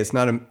 okay, it's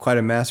not quite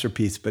a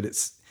masterpiece, but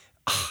it's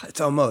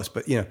almost,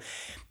 but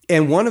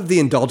and one of the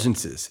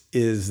indulgences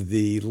is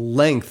the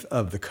length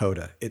of the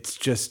coda. It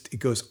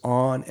goes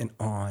on and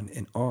on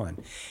and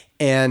on.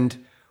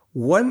 And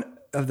one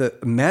of the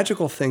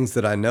magical things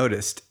that I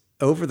noticed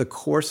over the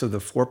course of the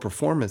 4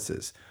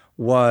 performances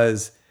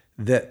was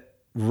that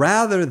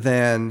rather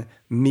than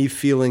me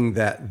feeling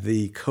that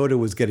the coda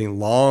was getting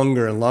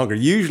longer and longer,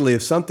 usually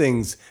if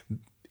something's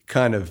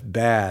kind of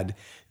bad,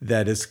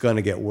 that it's going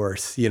to get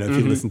worse, if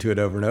you listen to it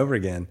over and over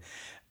again.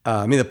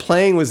 I mean, the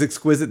playing was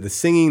exquisite. The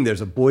singing,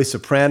 there's a boy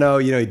soprano,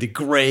 he did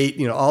great,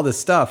 all this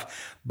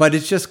stuff. But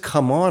it's just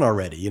come on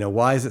already.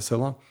 Why is it so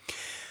long?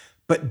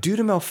 But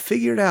Dudamel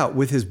figured out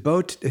with his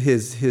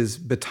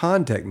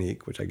baton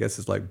technique, which I guess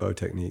is like bow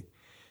technique,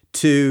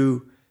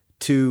 to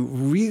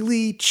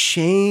really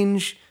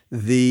change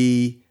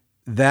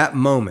that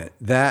moment,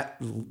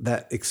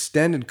 that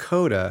extended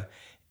coda,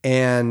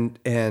 and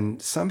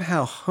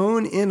somehow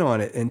hone in on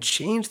it and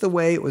change the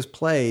way it was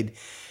played.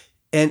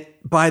 And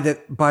by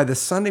the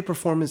Sunday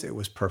performance, it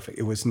was perfect.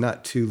 It was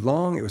not too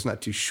long. It was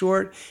not too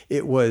short.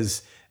 It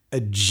was a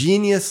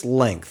genius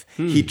length.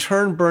 He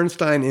turned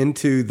Bernstein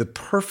into the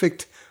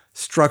perfect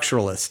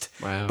structuralist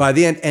by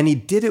the end. And he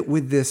did it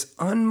with this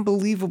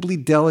unbelievably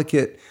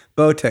delicate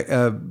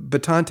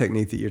baton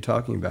technique that you're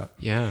talking about.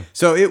 Yeah.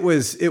 So it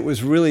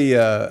was really,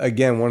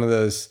 again, one of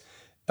those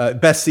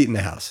best seat in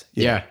the house.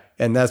 Yeah.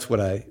 And that's what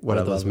I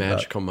love those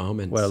magical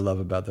moments. What I love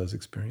about those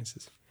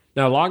experiences.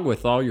 Now, along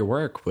with all your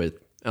work with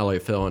LA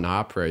Phil and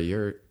opera,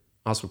 you're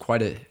also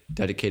quite a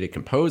dedicated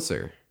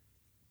composer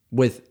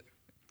with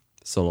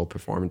solo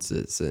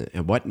performances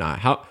and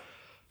whatnot.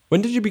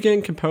 When did you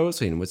begin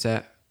composing? Was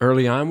that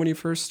early on when you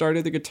first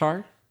started the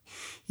guitar?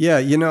 Yeah,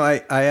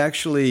 I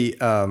actually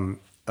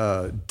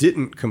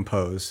didn't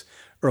compose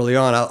early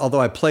on,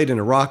 although I played in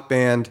a rock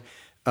band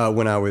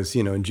when I was,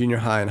 in junior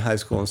high and high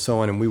school and so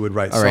on, and we would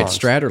write songs. All right,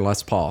 Strat or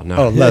Les Paul? No.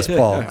 Oh, Les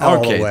Paul.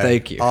 Okay,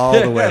 thank you. All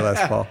the way,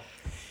 Les Paul.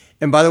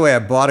 And by the way, I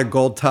bought a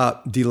Gold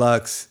Top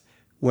Deluxe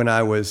when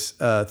I was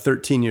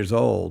 13 years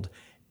old,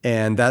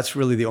 and that's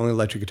really the only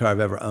electric guitar I've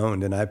ever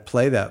owned. And I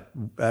played that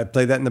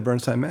in the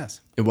Bernstein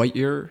Mass. And what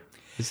year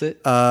is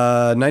it?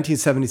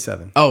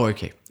 1977. Oh,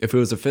 okay. If it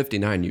was a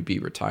 59, you'd be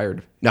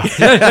retired. No,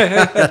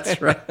 that's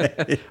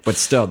right. But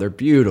still, they're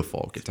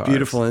beautiful guitars.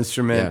 Beautiful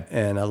instrument,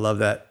 and I love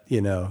that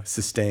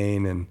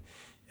sustain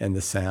and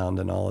the sound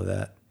and all of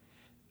that.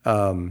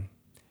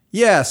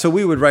 So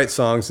we would write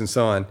songs and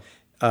so on,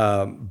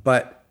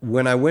 but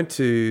when I went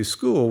to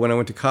school, when I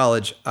went to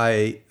college,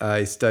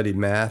 I studied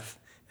math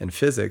and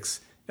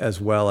physics as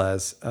well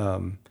as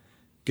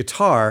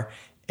guitar,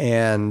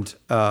 and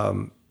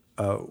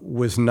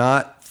was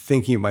not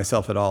thinking of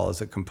myself at all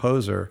as a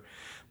composer.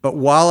 But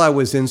while I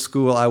was in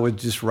school, I would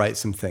just write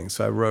some things.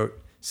 So I wrote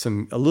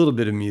a little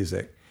bit of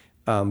music,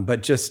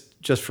 but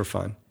just for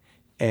fun.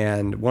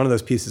 And one of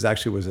those pieces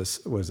actually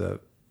was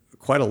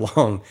quite a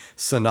long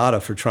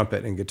sonata for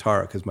trumpet and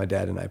guitar, because my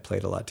dad and I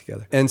played a lot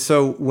together. And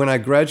so when I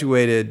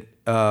graduated,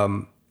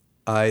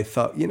 I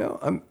thought,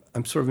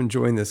 I'm sort of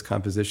enjoying this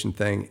composition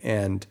thing.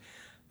 And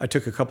I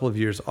took a couple of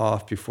years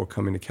off before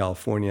coming to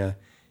California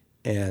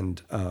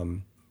and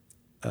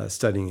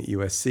studying at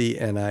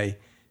USC. And I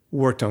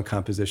worked on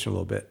composition a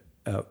little bit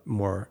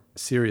more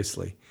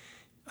seriously.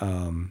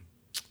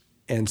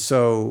 And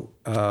so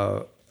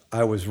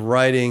I was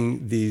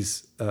writing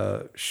these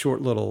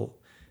short little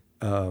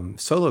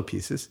solo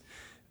pieces.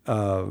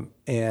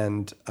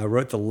 And I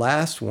wrote the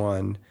last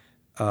one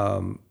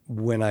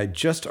when I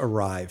just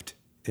arrived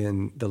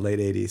in the late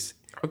 80s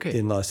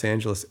in Los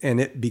Angeles. And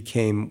it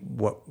became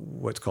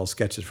what's called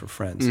Sketches for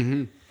Friends.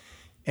 Mm-hmm.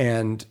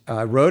 And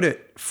I wrote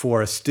it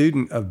for a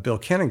student of Bill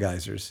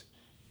Kennengeiser's,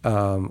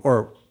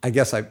 or I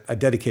guess I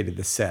dedicated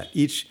the set.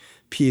 Each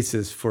piece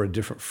is for a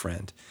different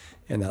friend.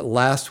 And that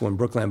last one,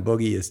 Brookland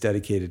Boogie, is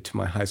dedicated to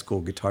my high school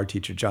guitar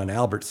teacher, John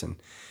Albertson,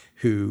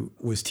 who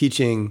was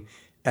teaching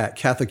at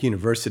Catholic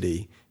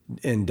University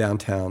in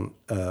downtown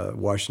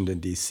Washington,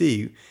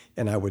 D.C.,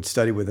 and I would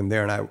study with him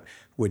there, and I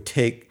would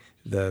take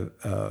the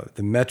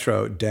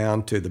metro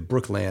down to the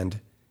Brookland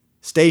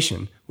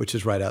station, which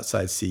is right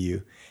outside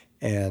CU,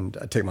 and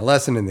I'd take my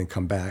lesson and then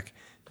come back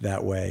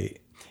that way.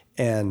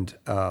 And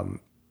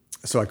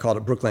so I called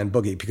it Brookland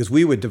Boogie because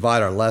we would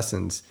divide our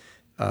lessons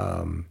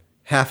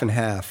half and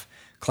half,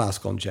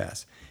 classical and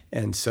jazz.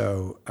 And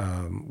so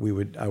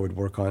I would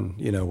work on,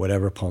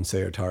 whatever, Ponce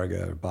or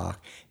Targa or Bach,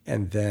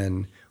 and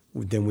then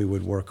we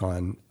would work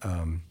on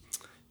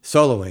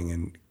soloing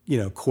and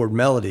chord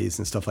melodies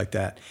and stuff like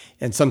that.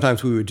 And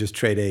sometimes we would just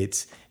trade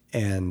eights,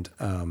 and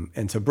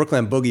so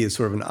Brookland Boogie is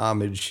sort of an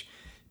homage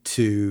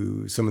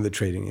to some of the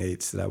trading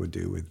eights that I would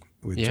do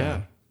with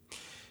John.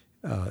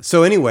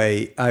 So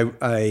anyway,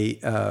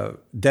 I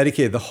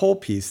dedicated the whole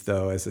piece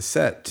though as a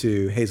set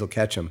to Hazel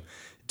Ketchum,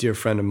 dear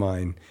friend of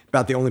mine,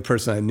 about the only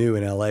person I knew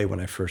in LA when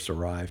I first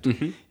arrived.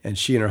 Mm-hmm. And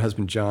she and her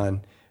husband,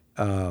 John,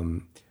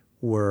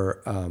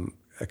 were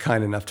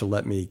kind enough to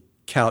let me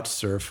couch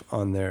surf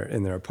in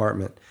their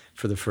apartment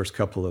for the first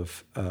couple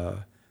of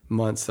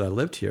months that I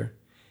lived here.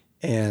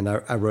 And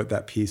I wrote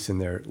that piece in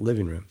their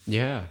living room.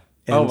 Yeah.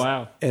 And,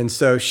 wow. And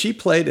so she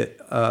played it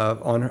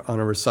on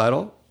a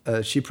recital.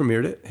 She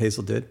premiered it,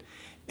 Hazel did.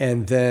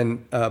 And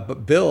then,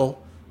 but Bill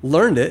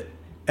learned it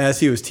as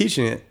he was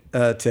teaching it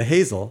to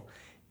Hazel.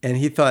 And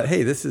he thought,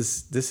 hey, this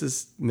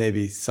is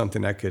maybe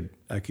something I could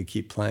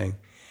keep playing.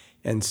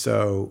 And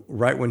so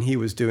right when he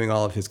was doing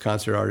all of his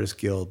Concert Artists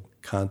Guild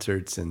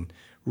concerts and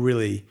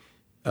really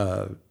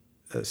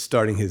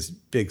starting his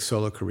big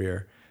solo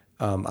career,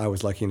 I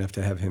was lucky enough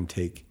to have him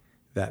take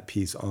that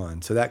piece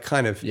on. So that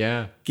kind of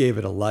gave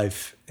it a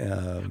life.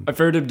 I've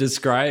heard him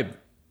describe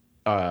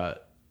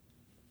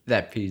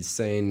that piece,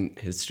 saying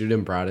his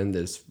student brought in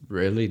this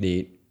really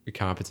neat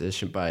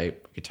composition by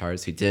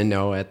guitarists he didn't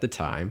know at the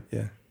time.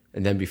 Yeah.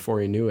 And then before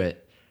he knew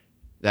it,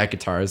 that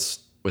guitarist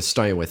was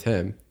studying with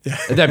him. Yeah.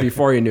 And then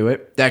before he knew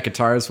it, that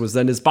guitarist was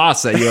then his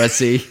boss at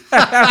USC.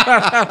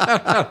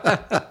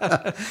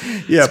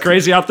 Yeah. It's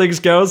crazy how things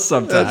go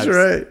sometimes.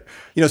 That's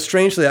right.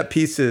 Strangely, that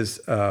piece is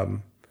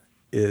kind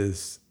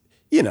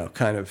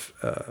of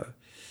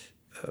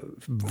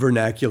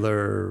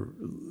vernacular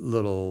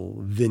little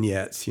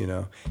vignettes,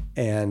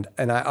 and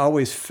I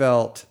always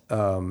felt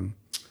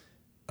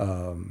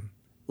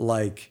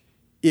like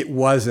it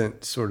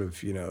wasn't sort of,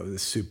 the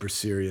super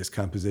serious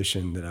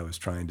composition that I was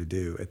trying to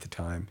do at the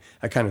time.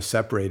 I kind of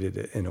separated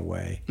it in a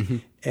way. Mm-hmm.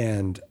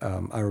 And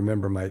I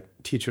remember my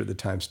teacher at the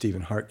time,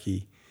 Stephen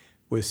Hartke,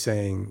 was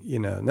saying,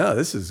 no,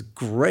 this is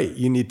great.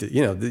 You need to,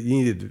 you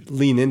need to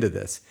lean into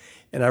this.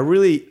 And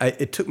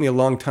it took me a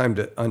long time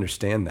to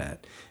understand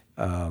that.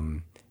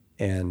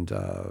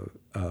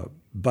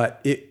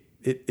 But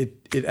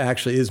it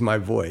actually is my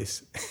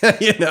voice,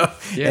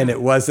 and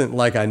it wasn't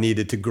like I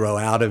needed to grow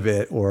out of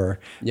it or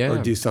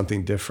do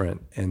something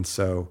different. And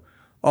so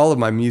all of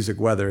my music,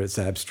 whether it's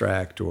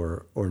abstract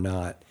or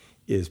not,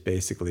 is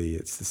basically,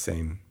 it's the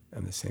same.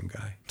 I'm the same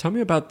guy. Tell me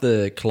about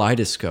the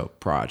Kaleidoscope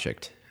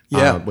project.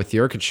 With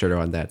your concerto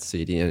on that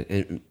CD.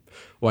 And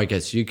I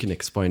guess you can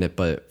explain it,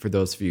 but for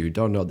those of you who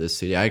don't know this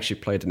CD, I actually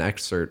played an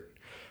excerpt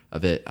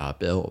of it,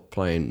 Bill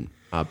playing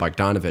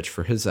Bogdanovich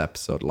for his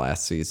episode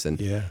last season.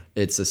 Yeah.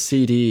 It's a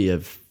CD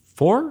of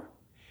 4?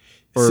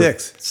 Or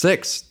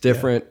 6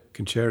 different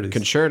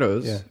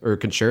concertos, or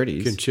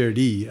concertis.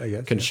 Concerti, I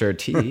guess.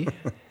 Concerti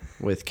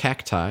with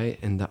cacti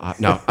and the...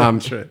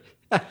 That's right.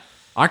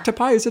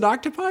 Octopi? Is it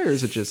octopi or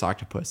is it just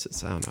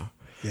octopuses? I don't know.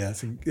 Yeah,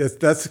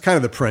 that's kind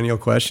of the perennial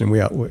question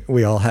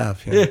we all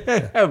have.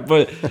 Yeah.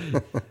 But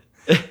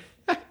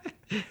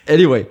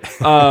anyway,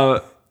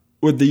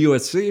 with the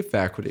USC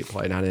faculty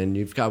playing on it, and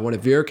you've got one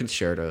of your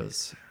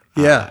concertos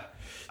out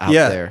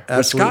there. Absolutely.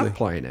 With Scott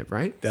playing it,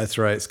 right? That's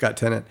right, Scott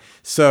Tennant.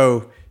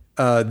 So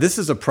this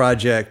is a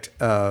project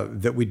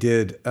that we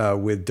did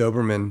with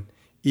Doberman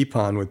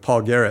Ipan, with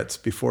Paul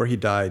Gerritz. Before he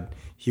died,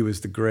 he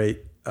was the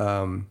great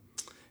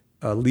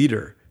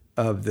leader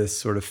of this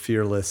sort of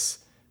fearless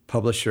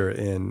publisher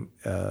in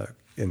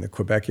the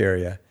Quebec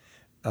area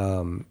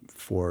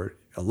for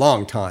a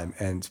long time,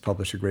 and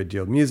published a great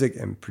deal of music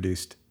and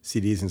produced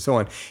CDs and so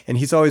on. And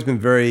he's always been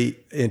very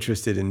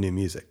interested in new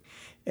music.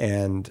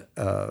 And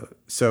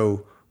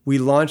so we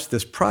launched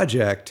this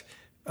project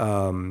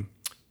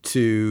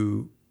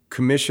to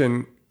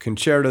commission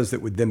concertos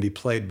that would then be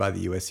played by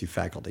the USC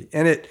faculty.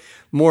 And it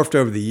morphed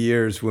over the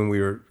years when we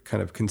were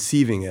kind of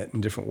conceiving it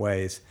in different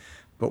ways.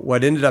 But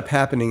what ended up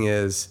happening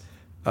is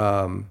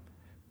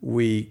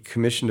we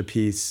commissioned a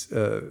piece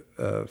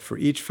for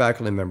each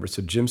faculty member.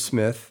 So Jim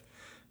Smith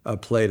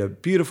played a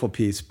beautiful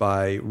piece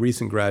by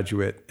recent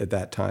graduate at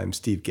that time,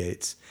 Steve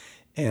Gates.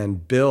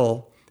 And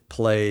Bill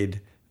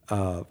played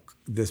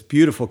this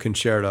beautiful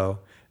concerto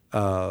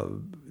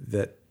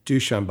that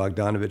Dusan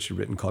Bogdanovich had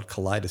written called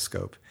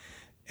Kaleidoscope.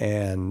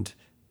 And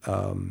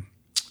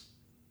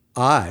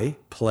I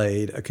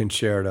played a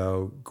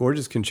concerto,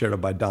 gorgeous concerto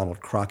by Donald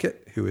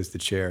Crockett, who is the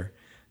chair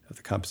of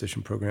the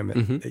composition program at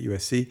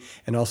USC,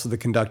 and also the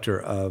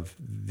conductor of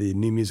the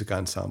new music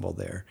ensemble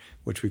there,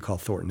 which we call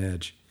Thornton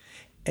Edge.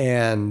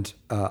 And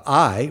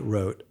I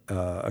wrote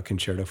a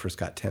concerto for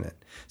Scott Tennant.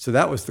 So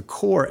that was the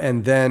core.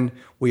 And then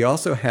we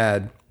also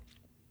had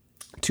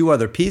two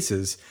other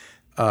pieces.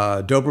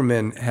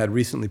 Doberman had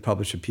recently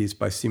published a piece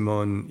by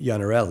Simone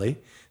Iannarelli,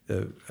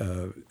 the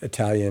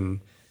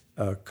Italian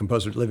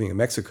composer living in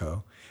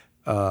Mexico.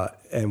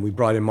 And we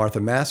brought in Martha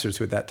Masters,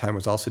 who at that time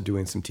was also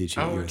doing some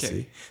teaching at USC.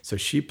 Okay. So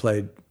she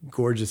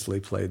gorgeously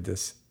played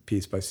this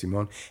piece by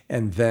Simone.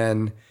 And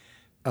then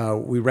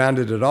we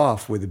rounded it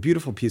off with a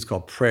beautiful piece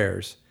called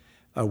Prayers,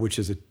 which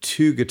is a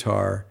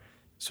 2-guitar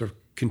sort of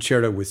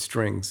concerto with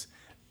strings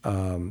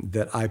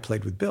that I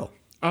played with Bill.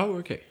 Oh,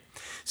 okay.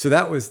 So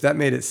that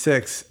made it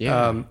 6.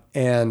 Yeah.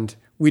 And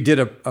we did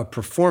a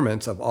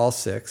performance of all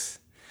 6.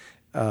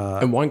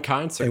 In one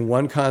concert? In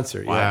one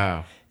concert, Wow.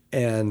 yeah.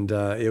 And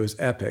it was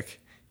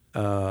epic.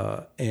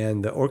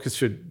 And the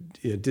orchestra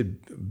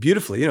did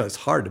beautifully. It's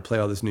hard to play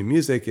all this new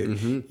music.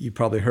 You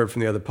probably heard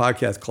from the other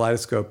podcast,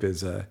 Kaleidoscope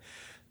is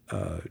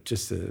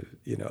just a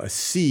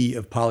sea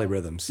of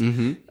polyrhythms.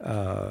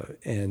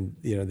 And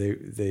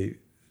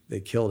they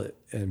killed it,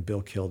 and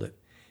Bill killed it.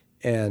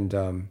 And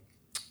and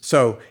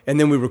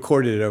then we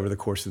recorded it over the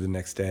course of the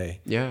next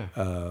day. Yeah.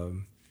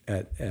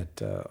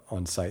 At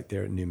on site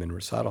there at Newman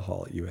Recital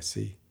Hall at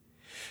USC.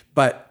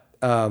 But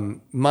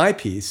my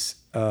piece,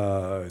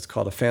 it's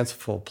called A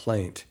Fanciful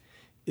Plaint,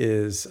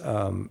 is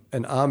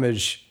an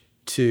homage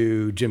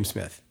to Jim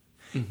Smith.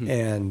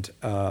 And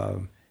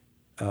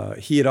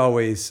he had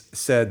always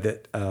said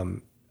that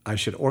I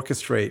should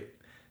orchestrate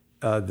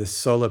this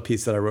solo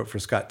piece that I wrote for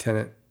Scott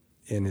Tennant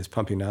in his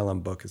Pumping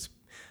Nylon book. It's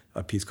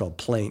a piece called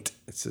Plaint.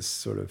 It's this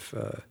sort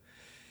of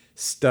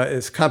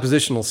it's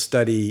compositional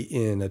study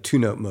in a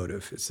 2-note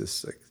motive. It's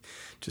this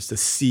just a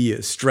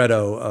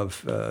stretto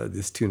of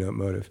this 2-note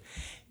motive.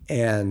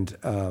 And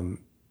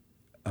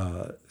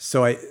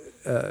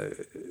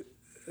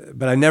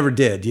but I never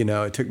did.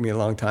 It took me a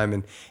long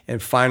time,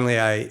 and finally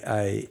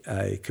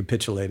I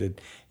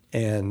capitulated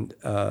and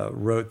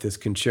wrote this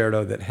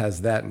concerto that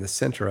has that in the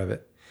center of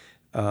it.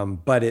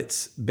 But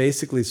it's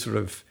basically sort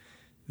of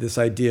this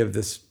idea of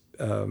this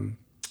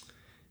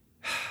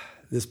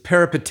this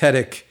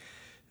peripatetic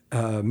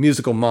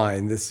musical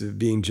mind. This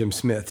being Jim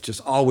Smith,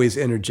 just always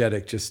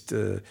energetic, just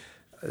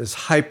this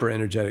hyper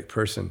energetic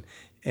person,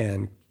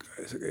 and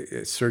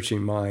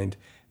searching mind.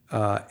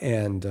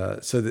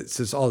 So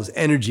there's all this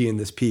energy in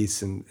this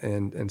piece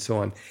and so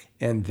on.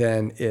 And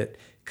then it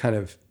kind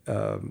of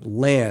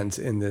lands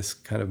in this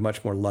kind of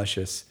much more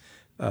luscious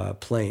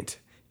plaint.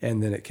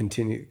 And then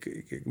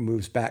it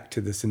moves back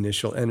to this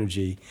initial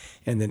energy,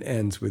 and then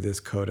ends with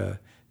this coda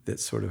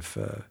that's sort of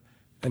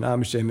an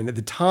homage to him. And at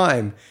the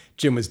time,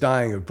 Jim was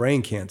dying of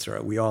brain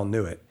cancer. We all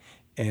knew it.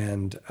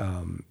 And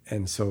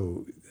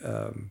so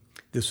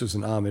this was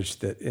an homage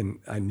that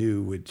I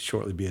knew would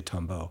shortly be a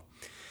tombeau.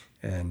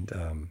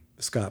 And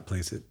Scott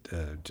plays it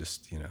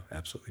just,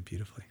 absolutely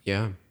beautifully.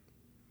 Yeah.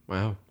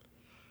 Wow.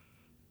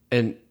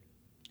 And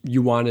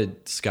you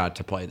wanted Scott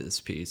to play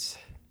this piece.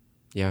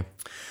 Yeah.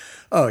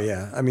 Oh,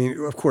 yeah. I mean,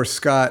 of course,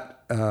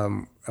 Scott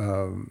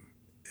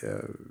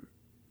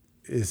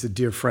is a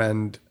dear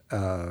friend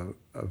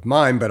of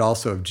mine, but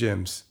also of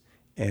Jim's.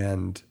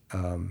 And,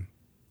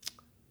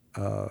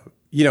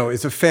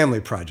 it's a family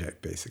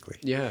project, basically.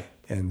 Yeah.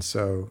 And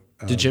so...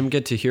 did Jim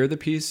get to hear the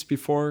piece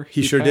before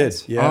he sure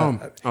passed? did,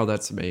 yeah. Oh,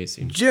 that's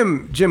amazing.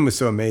 Jim was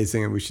so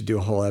amazing, and we should do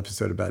a whole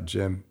episode about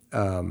Jim.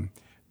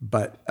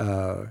 But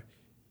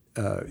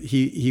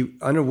he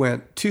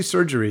underwent 2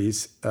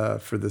 surgeries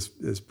for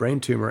this brain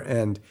tumor,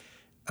 and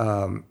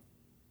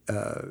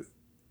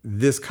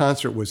this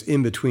concert was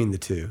in between the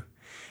 2.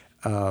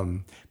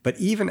 But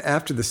even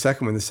after the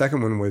second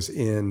one was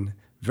in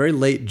very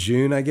late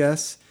June, I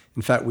guess.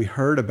 In fact, we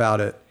heard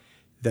about it,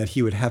 that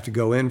he would have to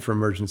go in for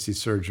emergency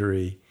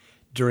surgery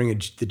during the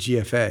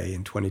GFA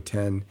in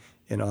 2010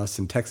 in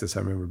Austin, Texas.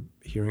 I remember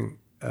hearing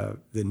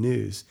the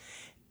news.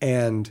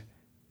 And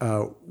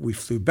we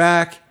flew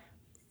back,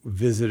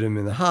 visited him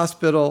in the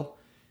hospital.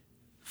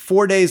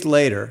 4 days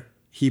later,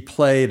 he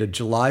played a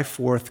July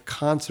 4th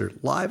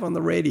concert live on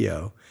the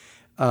radio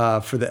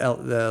for the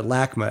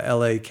LACMA,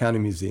 LA County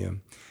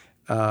Museum,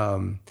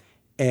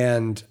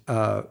 and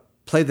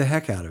played the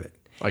heck out of it.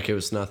 Like it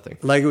was nothing.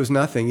 Like it was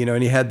nothing,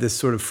 and he had this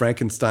sort of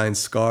Frankenstein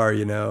scar,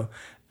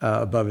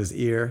 above his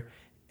ear.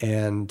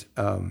 And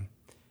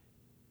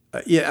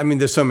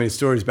there's so many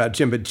stories about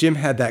Jim, but Jim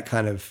had that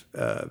kind of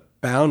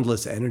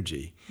boundless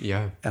energy.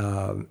 Yeah.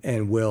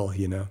 And will,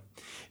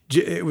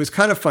 It was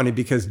kind of funny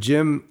because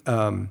Jim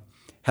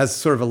has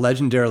sort of a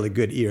legendarily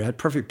good ear, had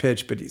perfect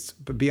pitch,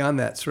 but beyond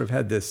that sort of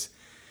had this,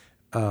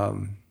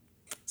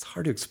 it's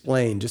hard to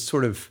explain, just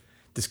sort of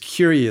this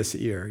curious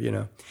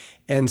ear,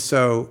 And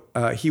so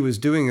he was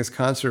doing this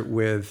concert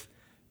with,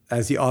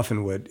 as he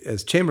often would,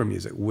 as chamber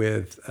music,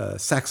 with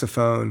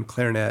saxophone,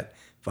 clarinet,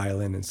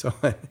 violin, and so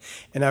on.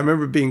 And I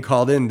remember being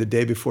called in the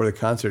day before the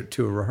concert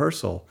to a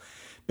rehearsal,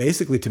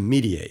 basically to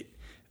mediate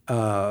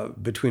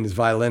between his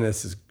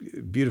violinist, his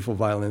beautiful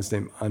violinist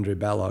named Andre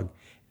Balog,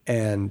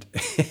 and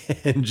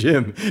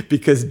Jim,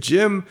 because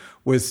Jim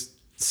was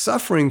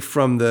suffering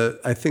from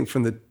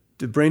the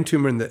brain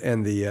tumor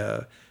and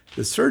the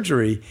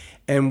surgery,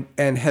 and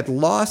had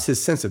lost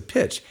his sense of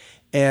pitch,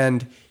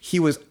 and he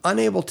was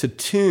unable to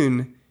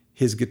tune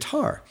his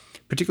guitar,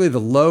 particularly the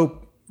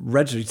low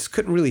register. He just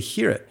couldn't really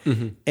hear it,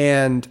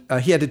 and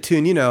he had to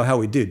tune, how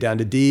we do, down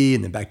to D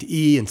and then back to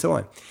E and so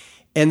on.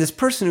 And this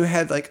person who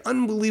had like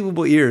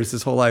unbelievable ears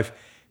his whole life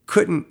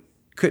couldn't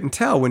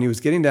tell when he was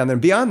getting down there.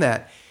 And beyond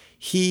that,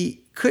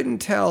 he couldn't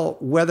tell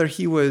whether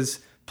he was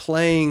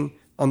playing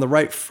on the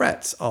right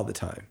frets all the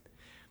time.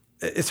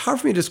 It's hard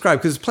for me to describe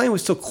because his playing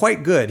was still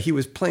quite good. He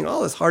was playing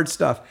all this hard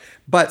stuff,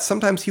 but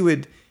sometimes he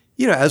would,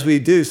 as we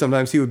do,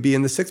 sometimes he would be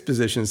in the sixth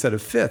position instead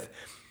of fifth.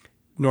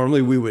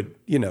 Normally we would,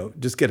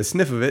 just get a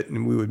sniff of it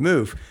and we would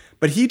move.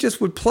 But he just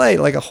would play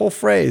like a whole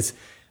phrase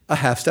a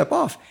half step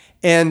off.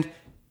 And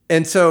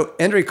so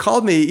Andre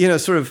called me,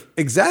 sort of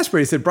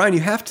exasperated. He said, Brian, you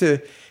have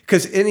to,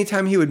 because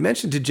anytime he would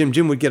mention to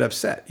Jim would get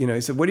upset.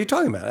 He said, what are you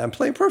talking about? I'm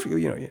playing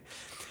perfectly,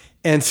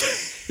 And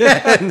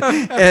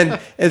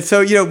and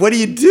so, what do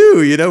you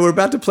do? We're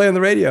about to play on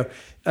the radio.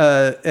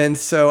 And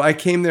so I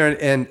came there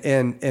and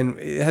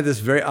had this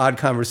very odd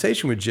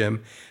conversation with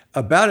Jim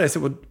about it. I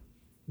said, well,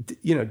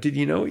 did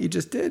you know what you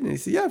just did? And he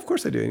said, yeah, of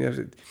course I do. And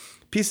said,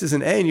 piece is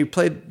in A and you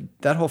played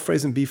that whole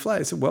phrase in B flat.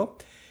 I said, well,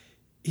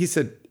 he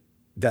said,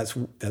 that's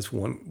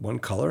one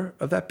color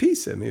of that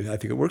piece. I mean, I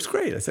think it works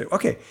great. I said,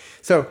 okay.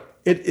 So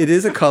it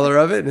is a color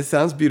of it and it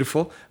sounds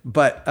beautiful,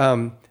 but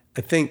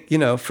I think,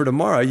 for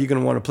tomorrow, you're going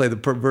to want to play the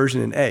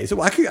version in A. So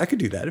well, I could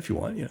do that if you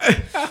want.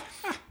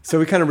 So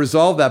we kind of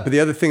resolved that. But the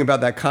other thing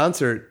about that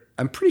concert,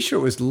 I'm pretty sure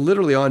it was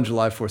literally on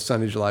July 4th,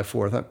 Sunday, July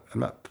 4th. I'm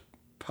not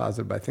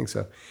positive, but I think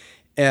so.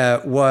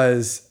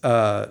 Was,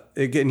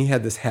 again, he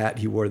had this hat.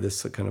 He wore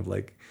this kind of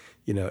like,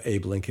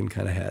 Abe Lincoln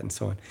kind of hat and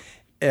so on.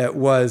 It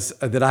was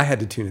that I had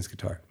to tune his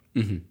guitar.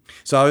 Mm-hmm.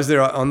 So I was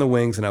there on the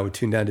wings and I would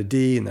tune down to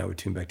D and I would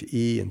tune back to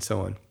E and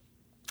so on.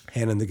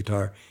 Hand on the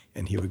guitar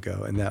and he would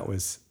go. And that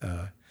was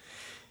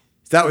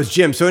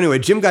Jim. So anyway,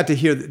 Jim got to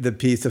hear the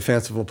piece, The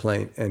Fanciful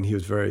Plaint, and he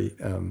was very,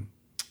 and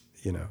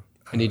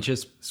he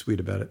just sweet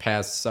about it.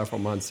 Passed several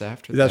months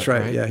after That's that,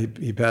 right. Yeah,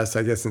 he passed,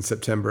 I guess, in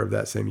September of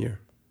that same year.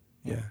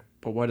 Yeah.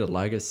 But what a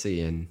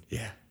legacy, and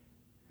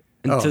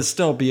and to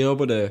still be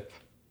able to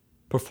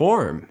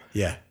perform.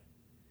 Yeah.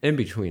 In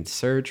between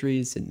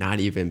surgeries and not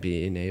even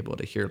being able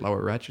to hear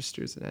lower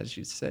registers. And as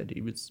you said,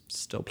 he was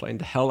still playing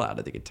the hell out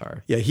of the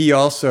guitar. Yeah, he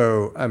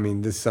also,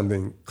 this is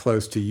something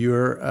close to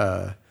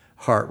your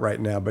heart right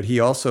now, but he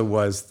also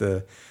was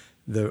the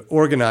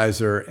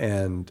organizer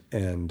and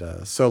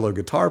solo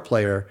guitar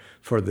player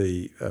for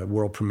the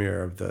world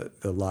premiere of the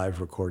live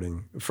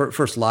recording,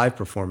 first live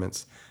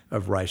performance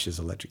of Reich's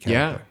Electric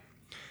Counterpoint.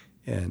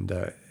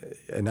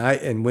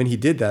 And when he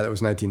did that, it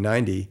was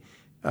 1990.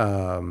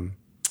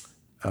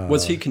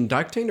 Was he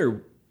conducting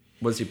or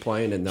was he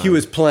playing? He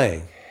was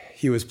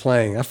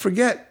playing. I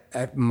forget.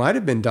 It might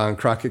have been Don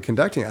Crockett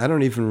conducting. I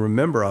don't even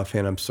remember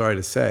offhand. I'm sorry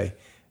to say.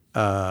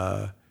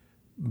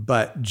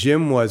 But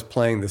Jim was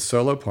playing the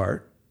solo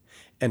part,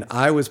 and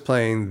I was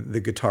playing the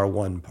guitar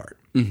one part,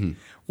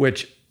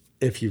 which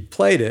if you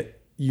played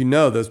it,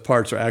 those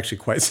parts are actually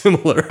quite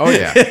similar. Oh,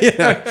 yeah.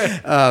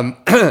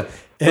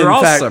 They're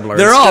all similar.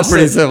 They're all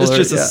pretty similar.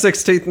 It's just a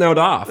 16th note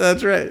off.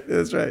 That's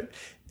right.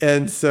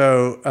 And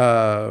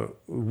so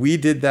we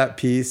did that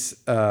piece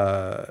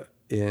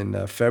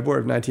in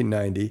February of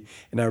 1990.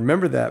 And I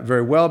remember that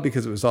very well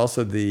because it was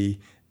also the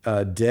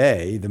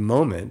day, the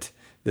moment,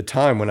 the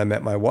time when I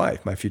met my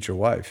wife, my future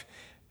wife.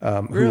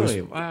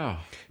 Really? Wow.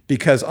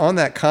 Because on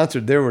that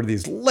concert, there were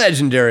these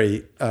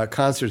legendary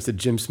concerts that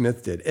Jim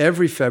Smith did.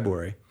 Every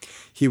February,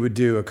 he would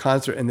do a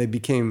concert, and they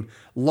became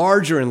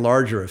larger and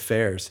larger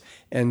affairs.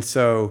 And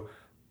so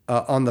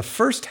on the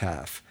first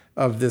half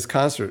of this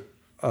concert,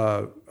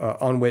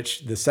 on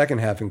which the second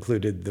half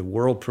included the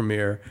world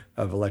premiere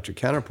of Electric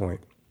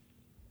Counterpoint,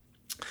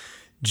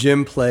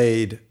 Jim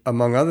played,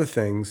 among other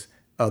things,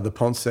 the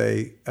Ponce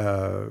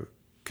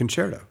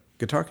concerto,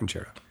 guitar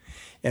concerto.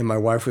 And my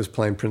wife was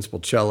playing principal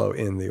cello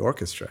in the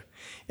orchestra.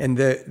 And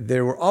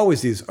there were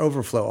always these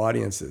overflow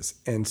audiences.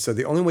 And so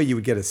the only way you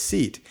would get a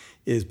seat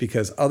is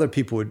because other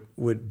people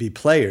would be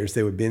players.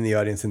 They would be in the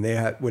audience and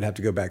they would have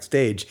to go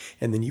backstage,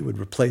 and then you would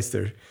replace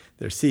their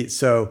seats.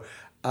 So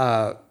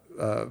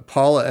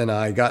Paula and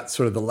I got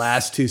sort of the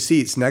last two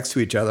seats next to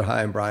each other.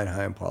 Hi, I'm Brian.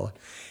 Hi, I'm Paula.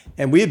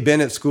 And we had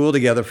been at school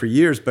together for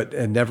years, but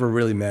had never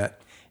really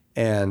met.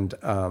 And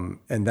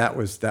that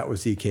was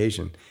the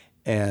occasion.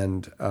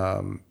 And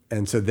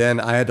so then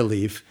I had to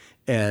leave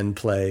and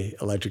play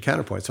Electric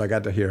Counterpoint. So I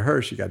got to hear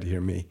her. She got to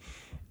hear me.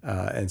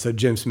 And so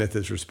Jim Smith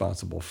is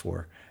responsible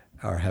for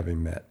our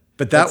having met.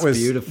 But that was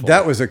beautiful.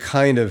 That was a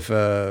kind of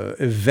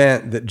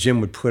event that Jim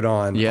would put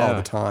on all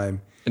the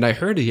time. And I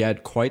heard he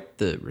had quite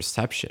the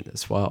reception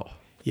as well.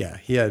 Yeah,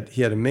 he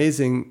had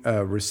amazing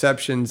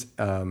receptions.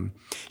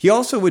 He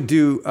also would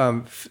do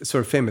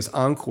sort of famous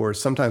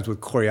encores, sometimes with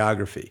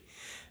choreography.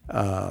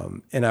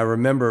 And I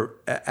remember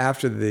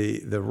after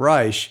the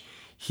Reich,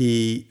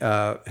 he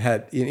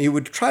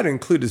would try to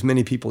include as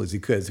many people as he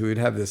could. So he would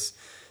have this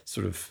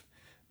sort of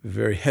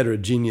very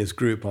heterogeneous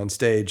group on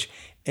stage.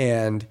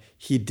 And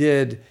he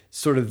did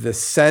sort of the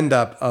send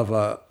up of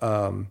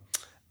a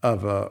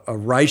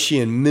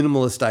Reichian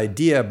minimalist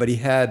idea, but he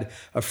had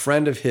a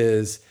friend of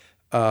his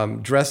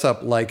dress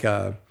up like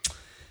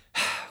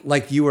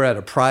you were at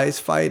a prize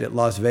fight at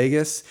Las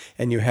Vegas,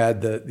 and you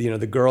had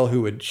the girl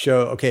who would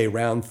show, okay,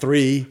 round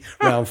 3,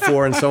 round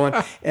 4, and so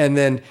on. And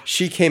then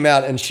she came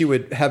out and she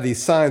would have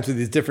these signs with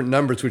these different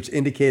numbers, which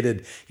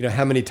indicated,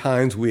 how many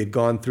times we had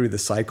gone through the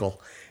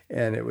cycle.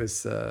 And it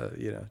was,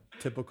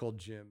 typical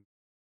Jim.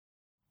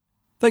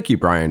 Thank you,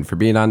 Brian, for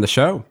being on the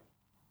show.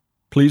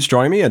 Please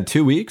join me in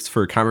 2 weeks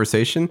for a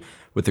conversation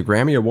with the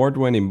Grammy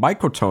Award-winning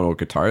microtonal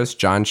guitarist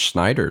John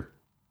Schneider.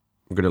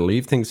 I'm going to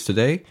leave things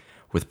today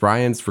with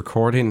Brian's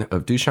recording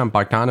of Dusan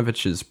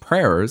Bogdanovich's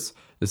Prayers.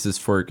 This is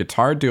for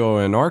guitar duo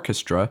and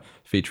orchestra,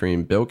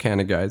 featuring Bill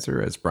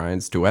Kanegeiser as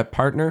Brian's duet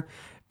partner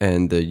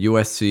and the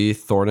USC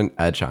Thornton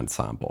Edge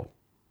Ensemble.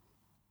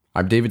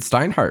 I'm David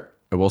Steinhardt,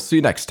 and we'll see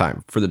you next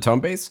time for the Tone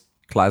Base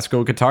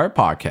Classical Guitar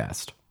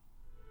Podcast.